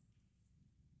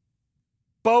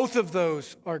 Both of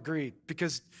those are greed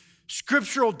because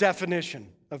scriptural definition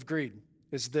of greed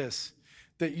is this,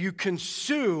 that you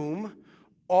consume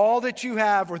all that you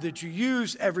have or that you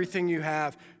use everything you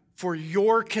have for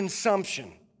your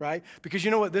consumption, right? Because you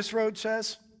know what this road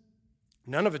says?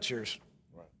 None of it's yours.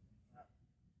 Right.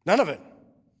 None of it.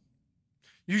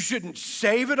 You shouldn't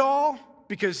save it all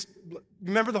because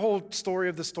remember the whole story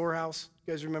of the storehouse?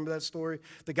 You guys remember that story?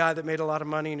 The guy that made a lot of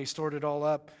money and he stored it all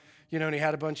up, and he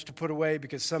had a bunch to put away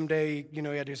because someday, he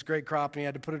had his great crop and he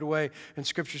had to put it away. And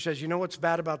scripture says, you know what's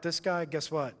bad about this guy?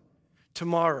 Guess what?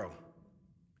 Tomorrow,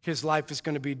 his life is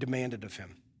going to be demanded of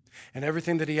him. And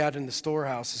everything that he had in the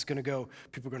storehouse is going to go,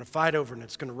 people are going to fight over and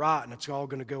it's going to rot and it's all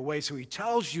going to go away. So he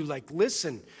tells you, like,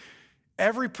 listen,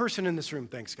 every person in this room,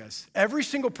 thanks guys, every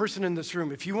single person in this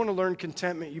room, if you want to learn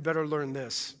contentment, you better learn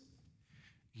this.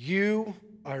 You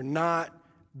are not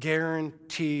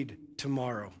guaranteed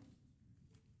tomorrow.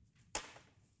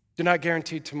 You're not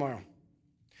guaranteed tomorrow.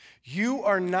 You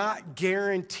are not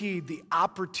guaranteed the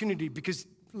opportunity because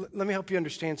let me help you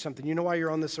understand something. You know why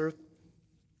you're on this earth?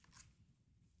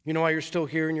 You know why you're still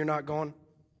here and you're not gone?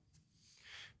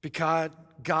 Because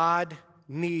God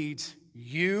needs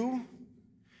you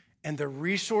and the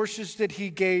resources that he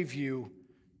gave you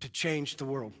to change the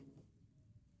world.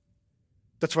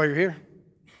 That's why you're here.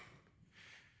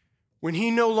 When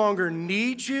he no longer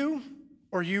needs you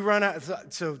or you run out,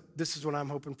 so this is what I'm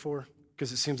hoping for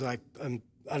because it seems like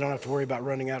I don't have to worry about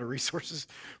running out of resources.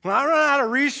 When I run out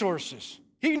of resources,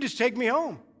 he can just take me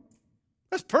home.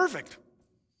 That's perfect.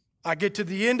 I get to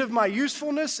the end of my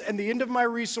usefulness and the end of my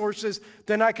resources,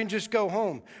 then I can just go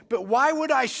home. But why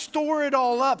would I store it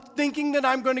all up thinking that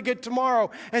I'm going to get tomorrow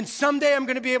and someday I'm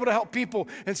going to be able to help people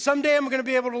and someday I'm going to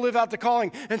be able to live out the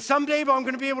calling and someday I'm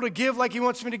going to be able to give like he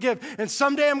wants me to give and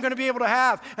someday I'm going to be able to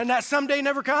have and that someday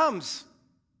never comes.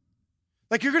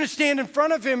 Like you're going to stand in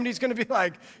front of him and he's going to be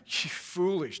like, you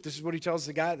foolish. This is what he tells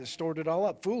the guy that stored it all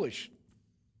up, foolish.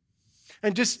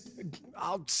 And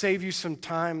I'll save you some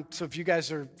time. So if you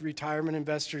guys are retirement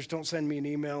investors, don't send me an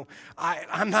email.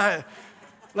 I'm not,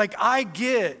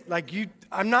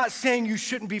 I'm not saying you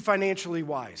shouldn't be financially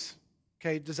wise.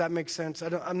 Okay, does that make sense?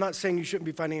 I'm not saying you shouldn't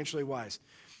be financially wise.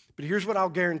 But here's what I'll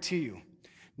guarantee you.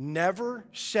 Never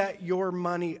set your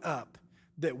money up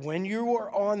that when you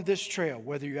are on this trail,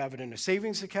 whether you have it in a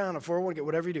savings account, a 401k,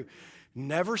 whatever you do,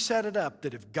 never set it up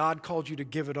that if God called you to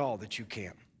give it all, that you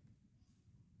can't.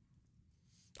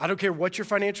 I don't care what your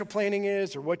financial planning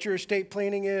is or what your estate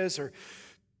planning is or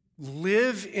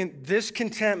live in this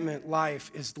contentment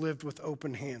life is lived with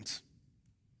open hands.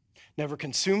 Never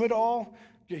consume it all.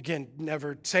 Again,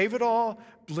 never save it all.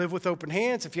 Live with open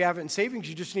hands. If you have it in savings,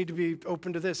 you just need to be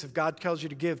open to this. If God tells you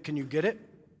to give, can you get it?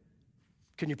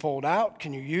 Can you pull it out?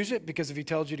 Can you use it? Because if he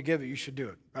tells you to give it, you should do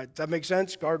it. Right? Does that make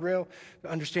sense? Guardrail,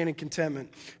 understanding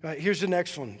contentment. Here's the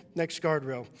next one. Next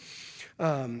guardrail.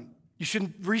 You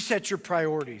should reset your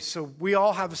priorities. So we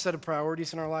all have a set of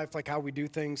priorities in our life, like how we do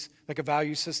things, like a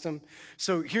value system.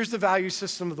 So here's the value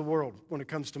system of the world when it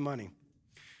comes to money.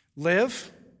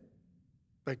 Live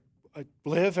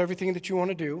everything that you want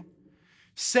to do.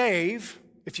 Save,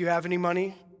 if you have any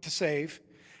money to save.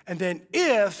 And then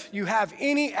if you have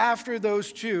any after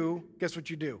those two, guess what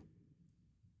you do?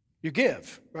 You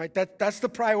give, right? That's the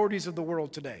priorities of the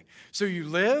world today. So you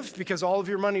live because all of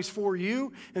your money's for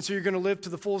you, and so you're going to live to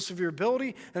the fullest of your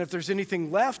ability. And if there's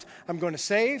anything left, I'm going to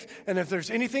save. And if there's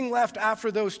anything left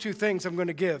after those two things, I'm going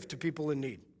to give to people in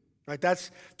need, right? That's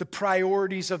the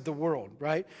priorities of the world,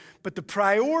 right? But the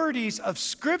priorities of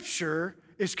Scripture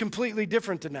is completely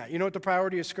different than that. You know what the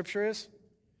priority of Scripture is?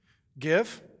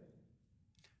 Give,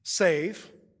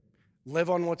 save, live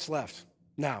on what's left.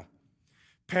 Now,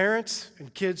 parents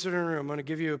and kids that are in the room, I'm going to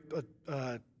give you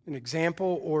an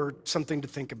example or something to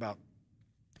think about.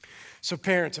 So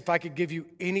parents, if I could give you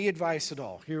any advice at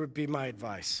all, here would be my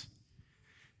advice.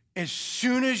 As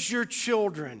soon as your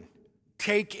children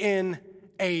take in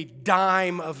a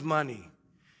dime of money,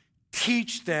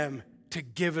 teach them to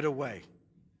give it away.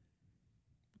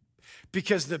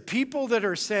 Because the people that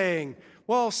are saying,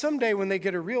 well, someday when they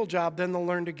get a real job, then they'll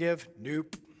learn to give,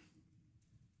 nope.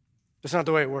 That's not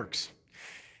the way it works.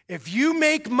 If you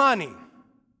make money,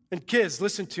 and kids,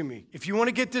 listen to me. If you want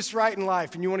to get this right in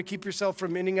life and you want to keep yourself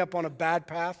from ending up on a bad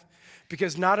path,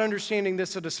 because not understanding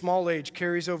this at a small age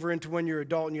carries over into when you're an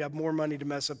adult and you have more money to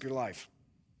mess up your life.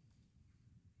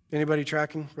 Anybody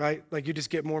tracking, right? Like you just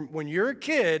get more. When you're a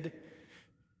kid,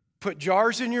 put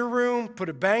jars in your room, put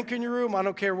a bank in your room, I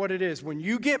don't care what it is. When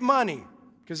you get money,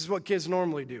 because this is what kids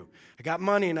normally do. I got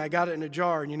money and I got it in a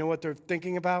jar, and you know what they're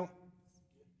thinking about?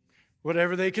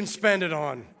 Whatever they can spend it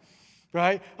on.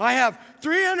 Right? I have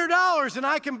 $300 and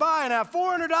I can buy, and I have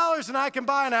 $400 and I can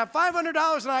buy, and I have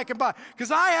 $500 and I can buy,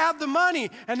 because I have the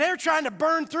money, and they're trying to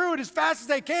burn through it as fast as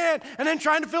they can and then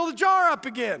trying to fill the jar up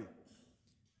again.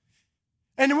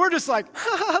 And we're just like,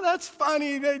 that's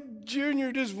funny, that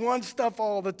Junior just wants stuff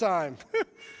all the time.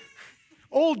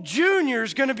 Old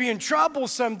Junior's going to be in trouble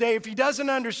someday if he doesn't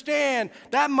understand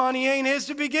that money ain't his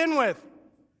to begin with.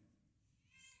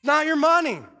 Not your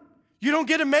money. You don't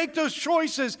get to make those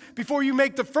choices before you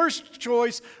make the first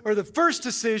choice or the first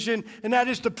decision, and that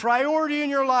is the priority in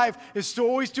your life is to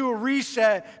always do a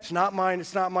reset. It's not mine,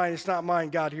 it's not mine, it's not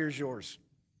mine. God, here's yours.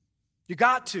 You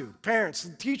got to. Parents,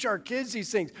 teach our kids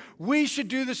these things. We should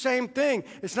do the same thing.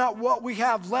 It's not what we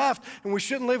have left, and we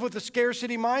shouldn't live with a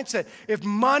scarcity mindset. If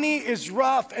money is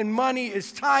rough and money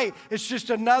is tight, it's just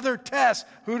another test.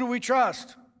 Who do we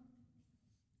trust?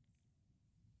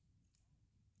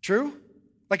 True?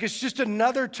 Like it's just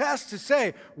another test to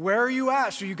say, where are you at?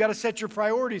 So you got to set your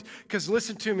priorities. Because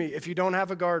listen to me, if you don't have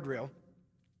a guardrail,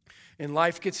 and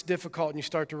life gets difficult and you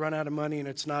start to run out of money and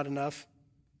it's not enough,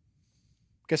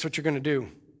 guess what you're going to do?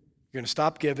 You're going to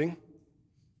stop giving,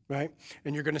 right?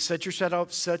 And you're going to set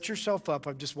yourself up.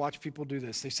 I've just watched people do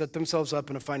this. They set themselves up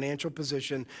in a financial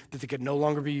position that they could no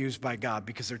longer be used by God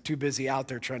because they're too busy out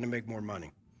there trying to make more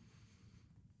money.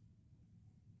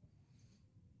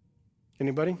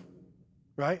 Anybody?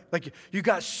 Right? Like you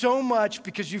got so much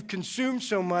because you've consumed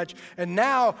so much. And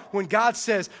now when God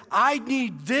says, I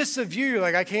need this of you, you're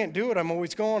like, I can't do it. I'm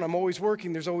always gone. I'm always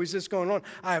working. There's always this going on.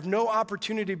 I have no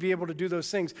opportunity to be able to do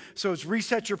those things. So it's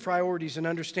reset your priorities and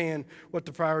understand what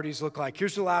the priorities look like.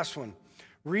 Here's the last one.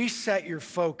 Reset your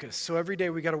focus. So every day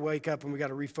we got to wake up and we got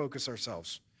to refocus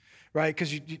ourselves, right?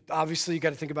 Because obviously you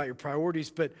got to think about your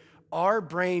priorities, but our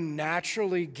brain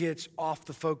naturally gets off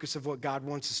the focus of what God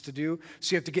wants us to do,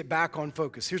 so you have to get back on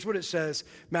focus. Here's what it says,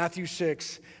 Matthew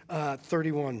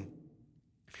 6:31.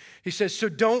 He says, so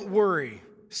don't worry,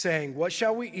 saying, what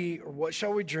shall we eat, or what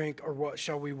shall we drink, or what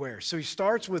shall we wear? So he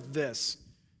starts with this.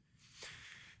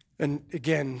 And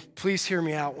again, please hear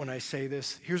me out when I say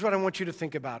this. Here's what I want you to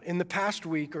think about. In the past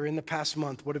week or in the past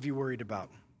month, what have you worried about?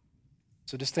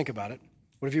 So just think about it.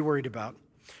 What have you worried about?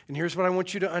 And here's what I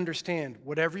want you to understand.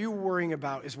 Whatever you're worrying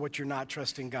about is what you're not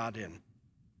trusting God in.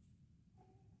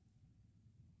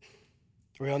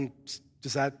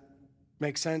 Does that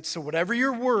make sense? So whatever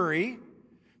you're worried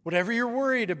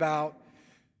about,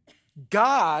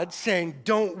 God's saying,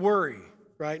 don't worry,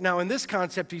 right? Now, in this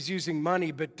concept, he's using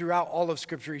money, but throughout all of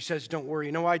Scripture, he says, don't worry.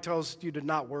 You know why he tells you to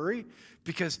not worry?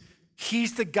 Because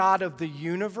he's the God of the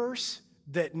universe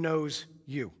that knows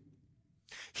you.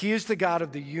 He is the God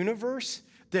of the universe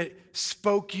that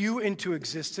spoke you into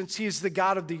existence. He is the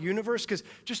God of the universe. Because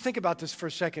just think about this for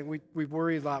a second. We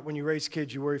worry a lot. When you raise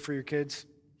kids, you worry for your kids.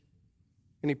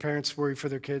 Any parents worry for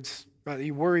their kids? Right?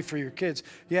 You worry for your kids.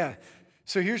 Yeah.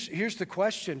 So here's the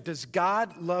question. Does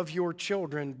God love your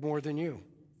children more than you?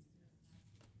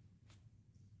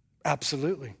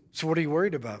 Absolutely. So what are you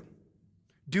worried about?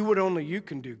 Do what only you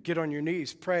can do. Get on your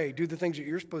knees, pray, do the things that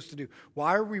you're supposed to do.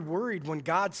 Why are we worried when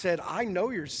God said, I know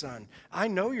your son, I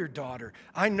know your daughter,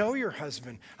 I know your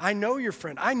husband, I know your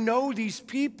friend, I know these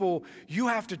people, you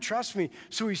have to trust me.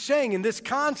 So he's saying in this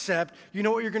concept, you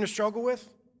know what you're going to struggle with?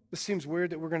 This seems weird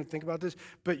that we're going to think about this,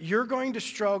 but you're going to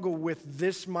struggle with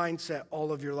this mindset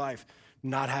all of your life,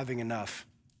 not having enough.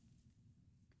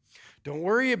 Don't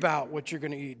worry about what you're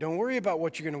going to eat. Don't worry about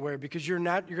what you're going to wear, because you're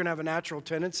going to have a natural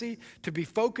tendency to be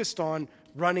focused on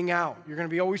running out. You're going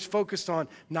to be always focused on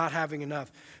not having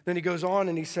enough. Then he goes on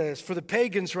and he says, for the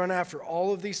pagans run after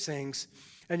all of these things,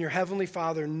 and your heavenly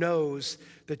Father knows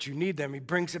that you need them. He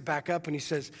brings it back up and he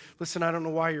says, listen, I don't know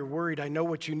why you're worried. I know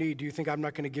what you need. Do you think I'm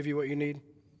not going to give you what you need?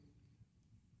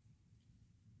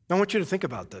 I want you to think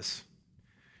about this.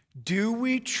 Do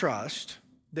we trust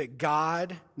that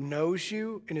God knows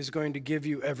you and is going to give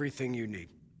you everything you need?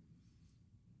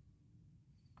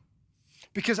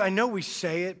 Because I know we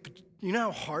say it, but you know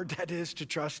how hard that is to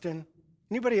trust in?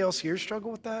 Anybody else here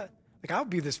struggle with that? Like, I'll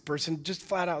be this person, just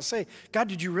flat out say, God,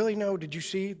 did you really know? Did you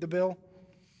see the bill?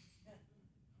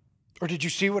 Or did you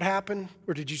see what happened?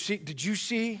 Or did you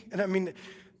see? And I mean,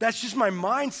 that's just my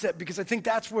mindset, because I think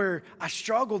that's where I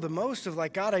struggle the most of,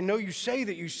 like, God, I know you say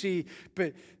that you see,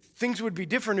 but things would be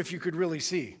different if you could really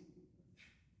see,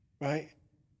 right?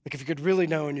 Like if you could really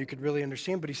know and you could really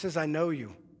understand. But he says, I know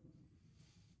you.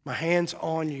 My hand's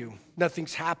on you.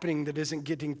 Nothing's happening that isn't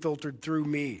getting filtered through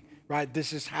me, right?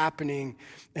 This is happening,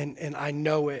 and I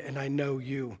know it, and I know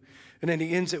you. And then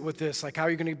he ends it with this, like, how are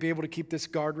you going to be able to keep this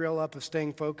guardrail up of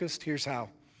staying focused? Here's how.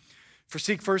 For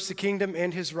seek first the kingdom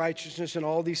and his righteousness, and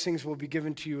all these things will be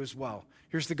given to you as well.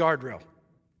 Here's the guardrail.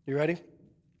 You ready?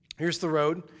 Here's the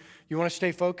road. You want to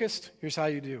stay focused? Here's how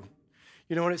you do.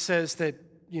 You know when it says that,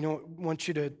 wants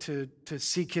you to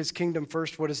seek his kingdom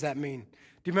first, what does that mean?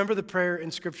 Do you remember the prayer in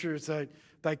Scripture? It's like,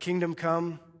 thy kingdom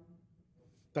come,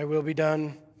 thy will be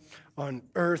done on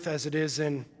earth as it is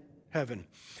in heaven.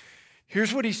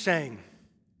 Here's what he's saying.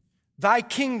 Thy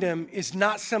kingdom is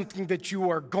not something that you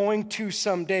are going to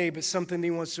someday, but something that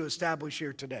he wants to establish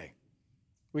here today.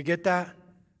 We get that?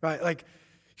 Right? Like,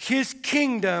 his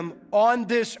kingdom on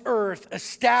this earth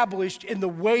established in the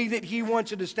way that he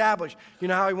wants it established. You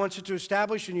know how he wants it to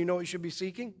establish, and you know what you should be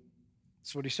seeking?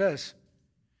 That's what he says.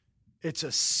 It's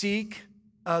a seek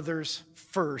others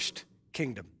first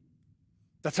kingdom.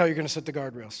 That's how you're going to set the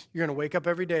guardrails. You're going to wake up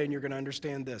every day and you're going to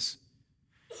understand this.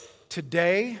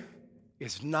 Today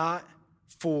is not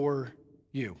for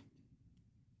you.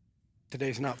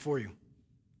 Today's not for you.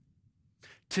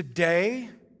 Today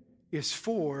is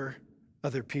for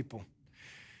other people.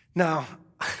 Now,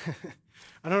 I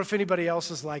don't know if anybody else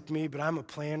is like me, but I'm a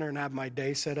planner and I have my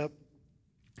day set up.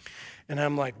 And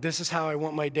I'm like, this is how I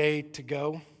want my day to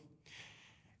go.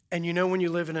 And you know, when you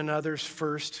live in an others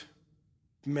first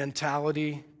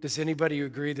mentality, does anybody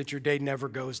agree that your day never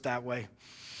goes that way?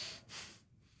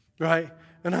 Right?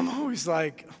 And I'm always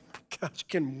like, oh my gosh,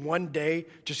 can one day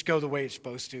just go the way it's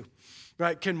supposed to?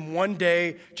 Right? Can one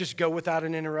day just go without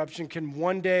an interruption? Can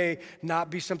one day not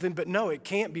be something? But no, it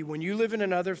can't be. When you live in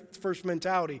another first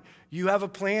mentality, you have a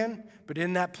plan, but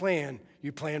in that plan,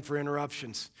 you plan for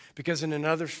interruptions. Because in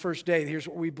another first day, here's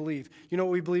what we believe. You know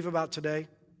what we believe about today?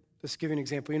 Let's give you an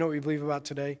example. You know what we believe about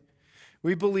today?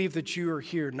 We believe that you are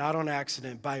here not on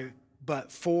accident,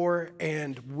 but for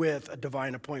and with a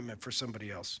divine appointment for somebody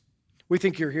else. We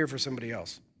think you're here for somebody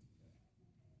else.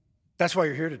 That's why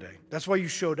you're here today. That's why you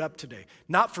showed up today.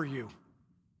 Not for you.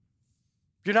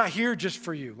 You're not here just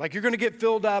for you. Like, you're going to get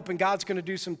filled up and God's going to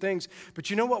do some things.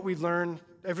 But you know what we learn?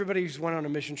 Everybody who's went on a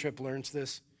mission trip learns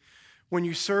this. When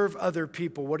you serve other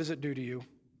people, what does it do to you?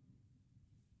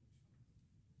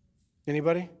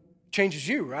 Anybody? Changes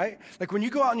you, right? Like when you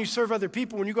go out and you serve other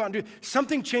people, when you go out and do,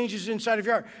 something changes inside of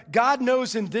your heart. God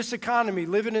knows in this economy,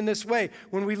 living in this way,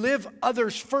 when we live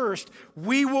others first,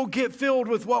 we will get filled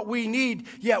with what we need.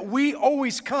 Yet we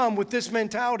always come with this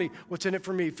mentality. What's in it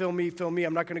for me? Fill me, fill me.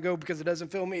 I'm not going to go because it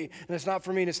doesn't fill me. And it's not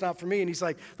for me and it's not for me. And he's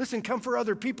like, listen, come for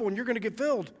other people and you're going to get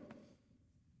filled.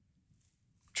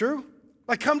 True?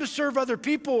 Like, come to serve other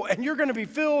people and you're going to be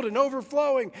filled and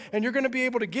overflowing and you're going to be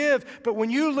able to give. But when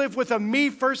you live with a me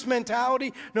first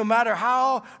mentality, no matter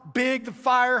how big the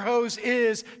fire hose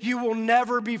is, you will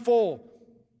never be full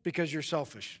because you're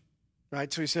selfish,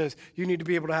 right? So he says you need to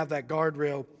be able to have that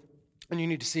guardrail and you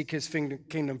need to seek his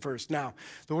kingdom first. Now,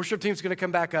 the worship team's going to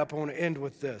come back up. I want to end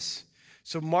with this.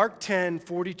 So Mark 10,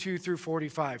 42 through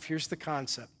 45, here's the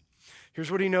concept.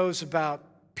 Here's what he knows about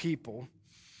people.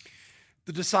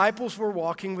 The disciples were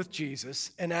walking with Jesus,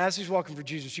 and as he's walking for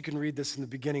Jesus, you can read this in the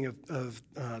beginning of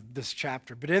this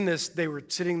chapter. But in this, they were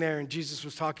sitting there, and Jesus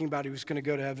was talking about he was going to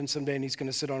go to heaven someday, and he's going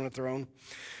to sit on a throne.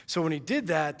 So when he did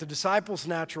that, the disciples'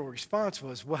 natural response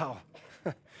was, well,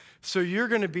 so you're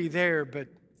going to be there, but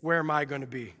where am I going to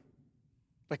be?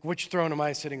 Like, which throne am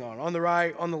I sitting on? On the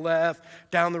right, on the left,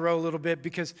 down the row a little bit?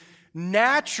 Because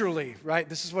naturally, right,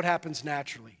 this is what happens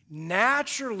naturally.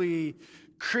 Naturally,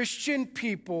 Christian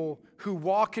people who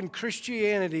walk in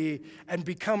Christianity and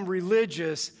become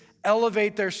religious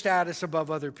elevate their status above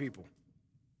other people.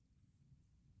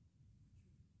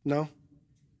 No?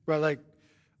 Right, like,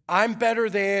 I'm better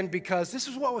than because this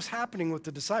is what was happening with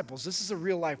the disciples. This is a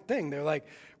real life thing. They're like,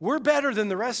 we're better than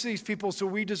the rest of these people, so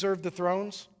we deserve the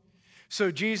thrones. So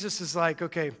Jesus is like,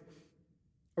 okay,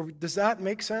 does that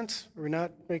make sense? Are we not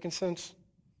making sense?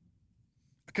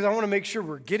 Because I want to make sure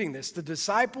we're getting this. The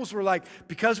disciples were like,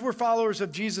 because we're followers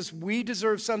of Jesus, we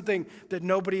deserve something that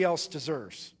nobody else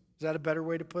deserves. Is that a better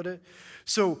way to put it?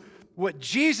 So what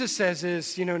Jesus says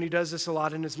is, you know, and he does this a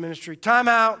lot in his ministry, time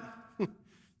out,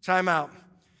 time out.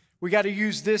 We got to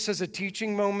use this as a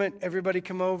teaching moment. Everybody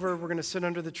come over. We're going to sit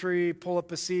under the tree, pull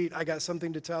up a seat. I got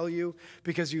something to tell you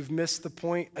because you've missed the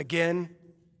point again,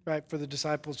 right? For the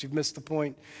disciples, you've missed the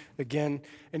point again.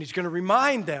 And he's going to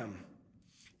remind them,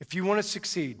 if you want to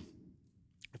succeed,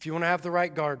 if you want to have the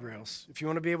right guardrails, if you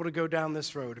want to be able to go down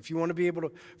this road, if you want to be able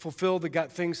to fulfill the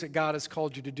things that God has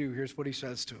called you to do, here's what he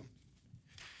says to them.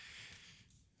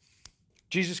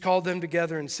 Jesus called them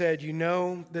together and said, you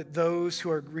know that those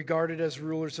who are regarded as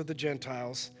rulers of the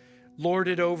Gentiles lord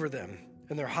it over them,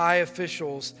 and their high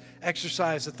officials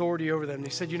exercise authority over them. And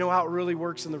he said, you know how it really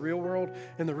works in the real world?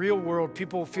 In the real world,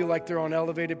 people feel like they're on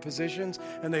elevated positions,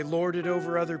 and they lord it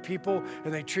over other people,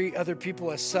 and they treat other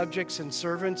people as subjects and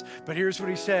servants. But here's what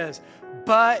he says,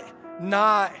 but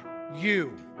not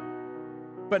you.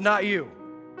 But not you.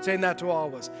 Saying that to all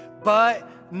of us. But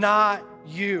not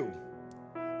you.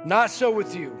 Not so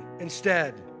with you.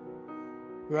 Instead,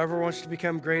 whoever wants to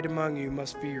become great among you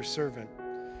must be your servant.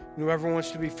 And whoever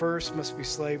wants to be first must be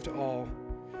slave to all.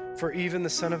 For even the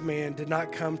Son of Man did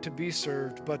not come to be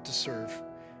served, but to serve,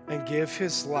 and give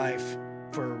his life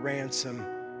for a ransom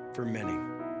for many.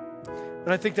 And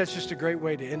I think that's just a great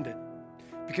way to end it.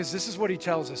 Because this is what he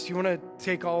tells us. You want to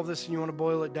take all of this and you want to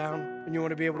boil it down, and you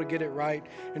want to be able to get it right.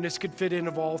 And this could fit in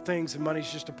of all things, and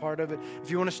money's just a part of it.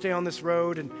 If you want to stay on this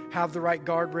road and have the right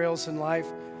guardrails in life,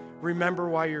 remember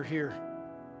why you're here.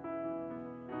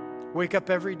 Wake up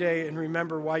every day and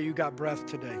remember why you got breath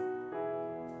today.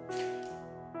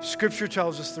 Scripture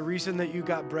tells us the reason that you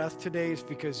got breath today is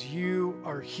because you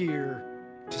are here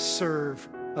to serve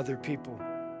other people.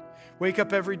 Wake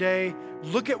up every day,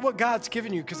 look at what God's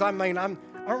given you, because I'm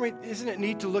isn't it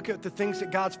neat to look at the things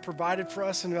that God's provided for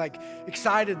us and like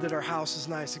excited that our house is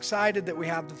nice, excited that we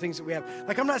have the things that we have.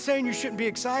 Like, I'm not saying you shouldn't be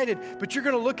excited, but you're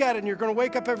going to look at it and you're going to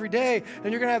wake up every day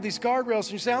and you're going to have these guardrails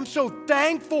and you say, I'm so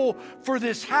thankful for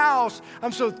this house.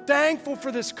 I'm so thankful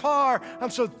for this car. I'm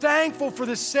so thankful for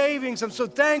this savings. I'm so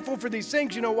thankful for these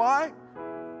things. You know why?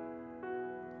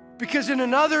 Because in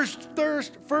another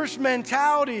first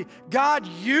mentality, God,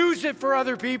 use it for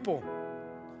other people.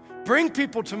 Bring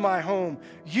people to my home.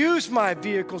 Use my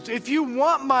vehicles. If you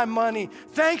want my money,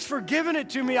 thanks for giving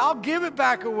it to me. I'll give it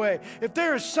back away. If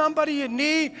there is somebody in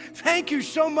need, thank you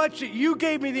so much that you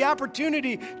gave me the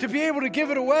opportunity to be able to give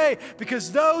it away,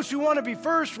 because those who want to be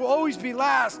first will always be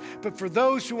last. But for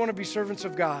those who want to be servants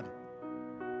of God,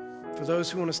 for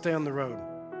those who want to stay on the road,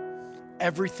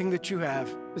 everything that you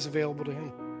have is available to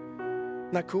Him.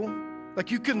 Isn't that cool? Like,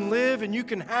 you can live and you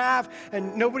can have,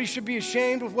 and nobody should be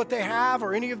ashamed with what they have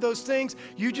or any of those things.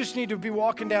 You just need to be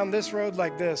walking down this road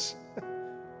like this.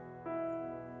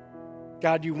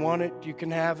 God, you want it, you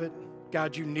can have it.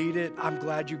 God, you need it. I'm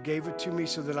glad you gave it to me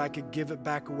so that I could give it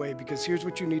back away, because here's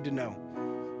what you need to know.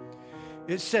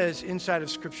 It says inside of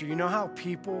Scripture, you know how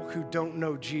people who don't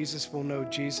know Jesus will know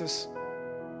Jesus?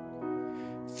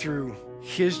 Through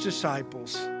His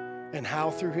disciples. And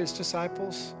how through His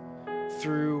disciples?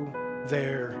 Through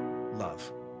their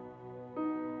love.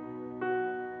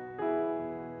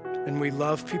 And we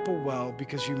love people well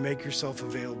because you make yourself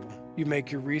available. You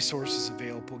make your resources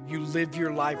available. You live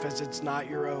your life as it's not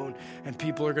your own, and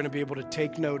people are going to be able to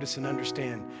take notice and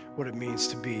understand what it means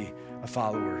to be a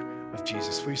follower of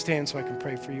Jesus. Will you stand so I can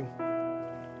pray for you?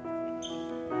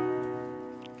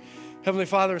 Heavenly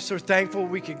Father, so thankful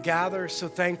we could gather, so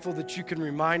thankful that you can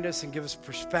remind us and give us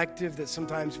perspective that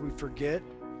sometimes we forget.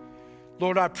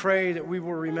 Lord, I pray that we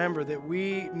will remember that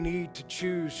we need to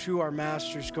choose who our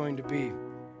master is going to be.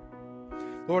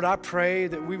 Lord, I pray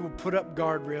that we will put up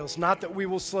guardrails, not that we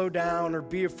will slow down or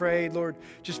be afraid. Lord,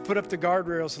 just put up the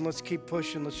guardrails and let's keep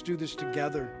pushing. Let's do this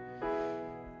together.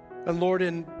 And Lord,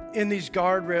 in these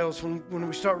guardrails, when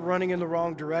we start running in the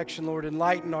wrong direction, Lord,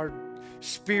 enlighten our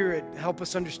spirit. Help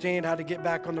us understand how to get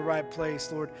back on the right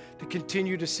place, Lord, to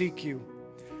continue to seek you.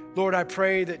 Lord, I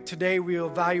pray that today we'll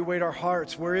evaluate our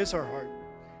hearts. Where is our heart?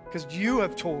 Because you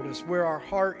have told us where our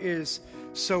heart is,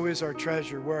 so is our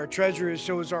treasure. Where our treasure is,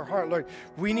 so is our heart. Lord,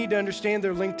 we need to understand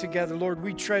they're linked together. Lord,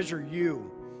 we treasure you.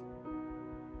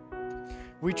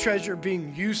 We treasure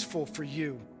being useful for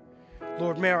you.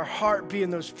 Lord, may our heart be in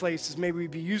those places. May we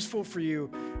be useful for you,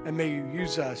 and may you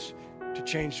use us to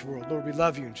change the world. Lord, we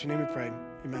love you. In your name we pray.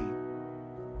 Amen.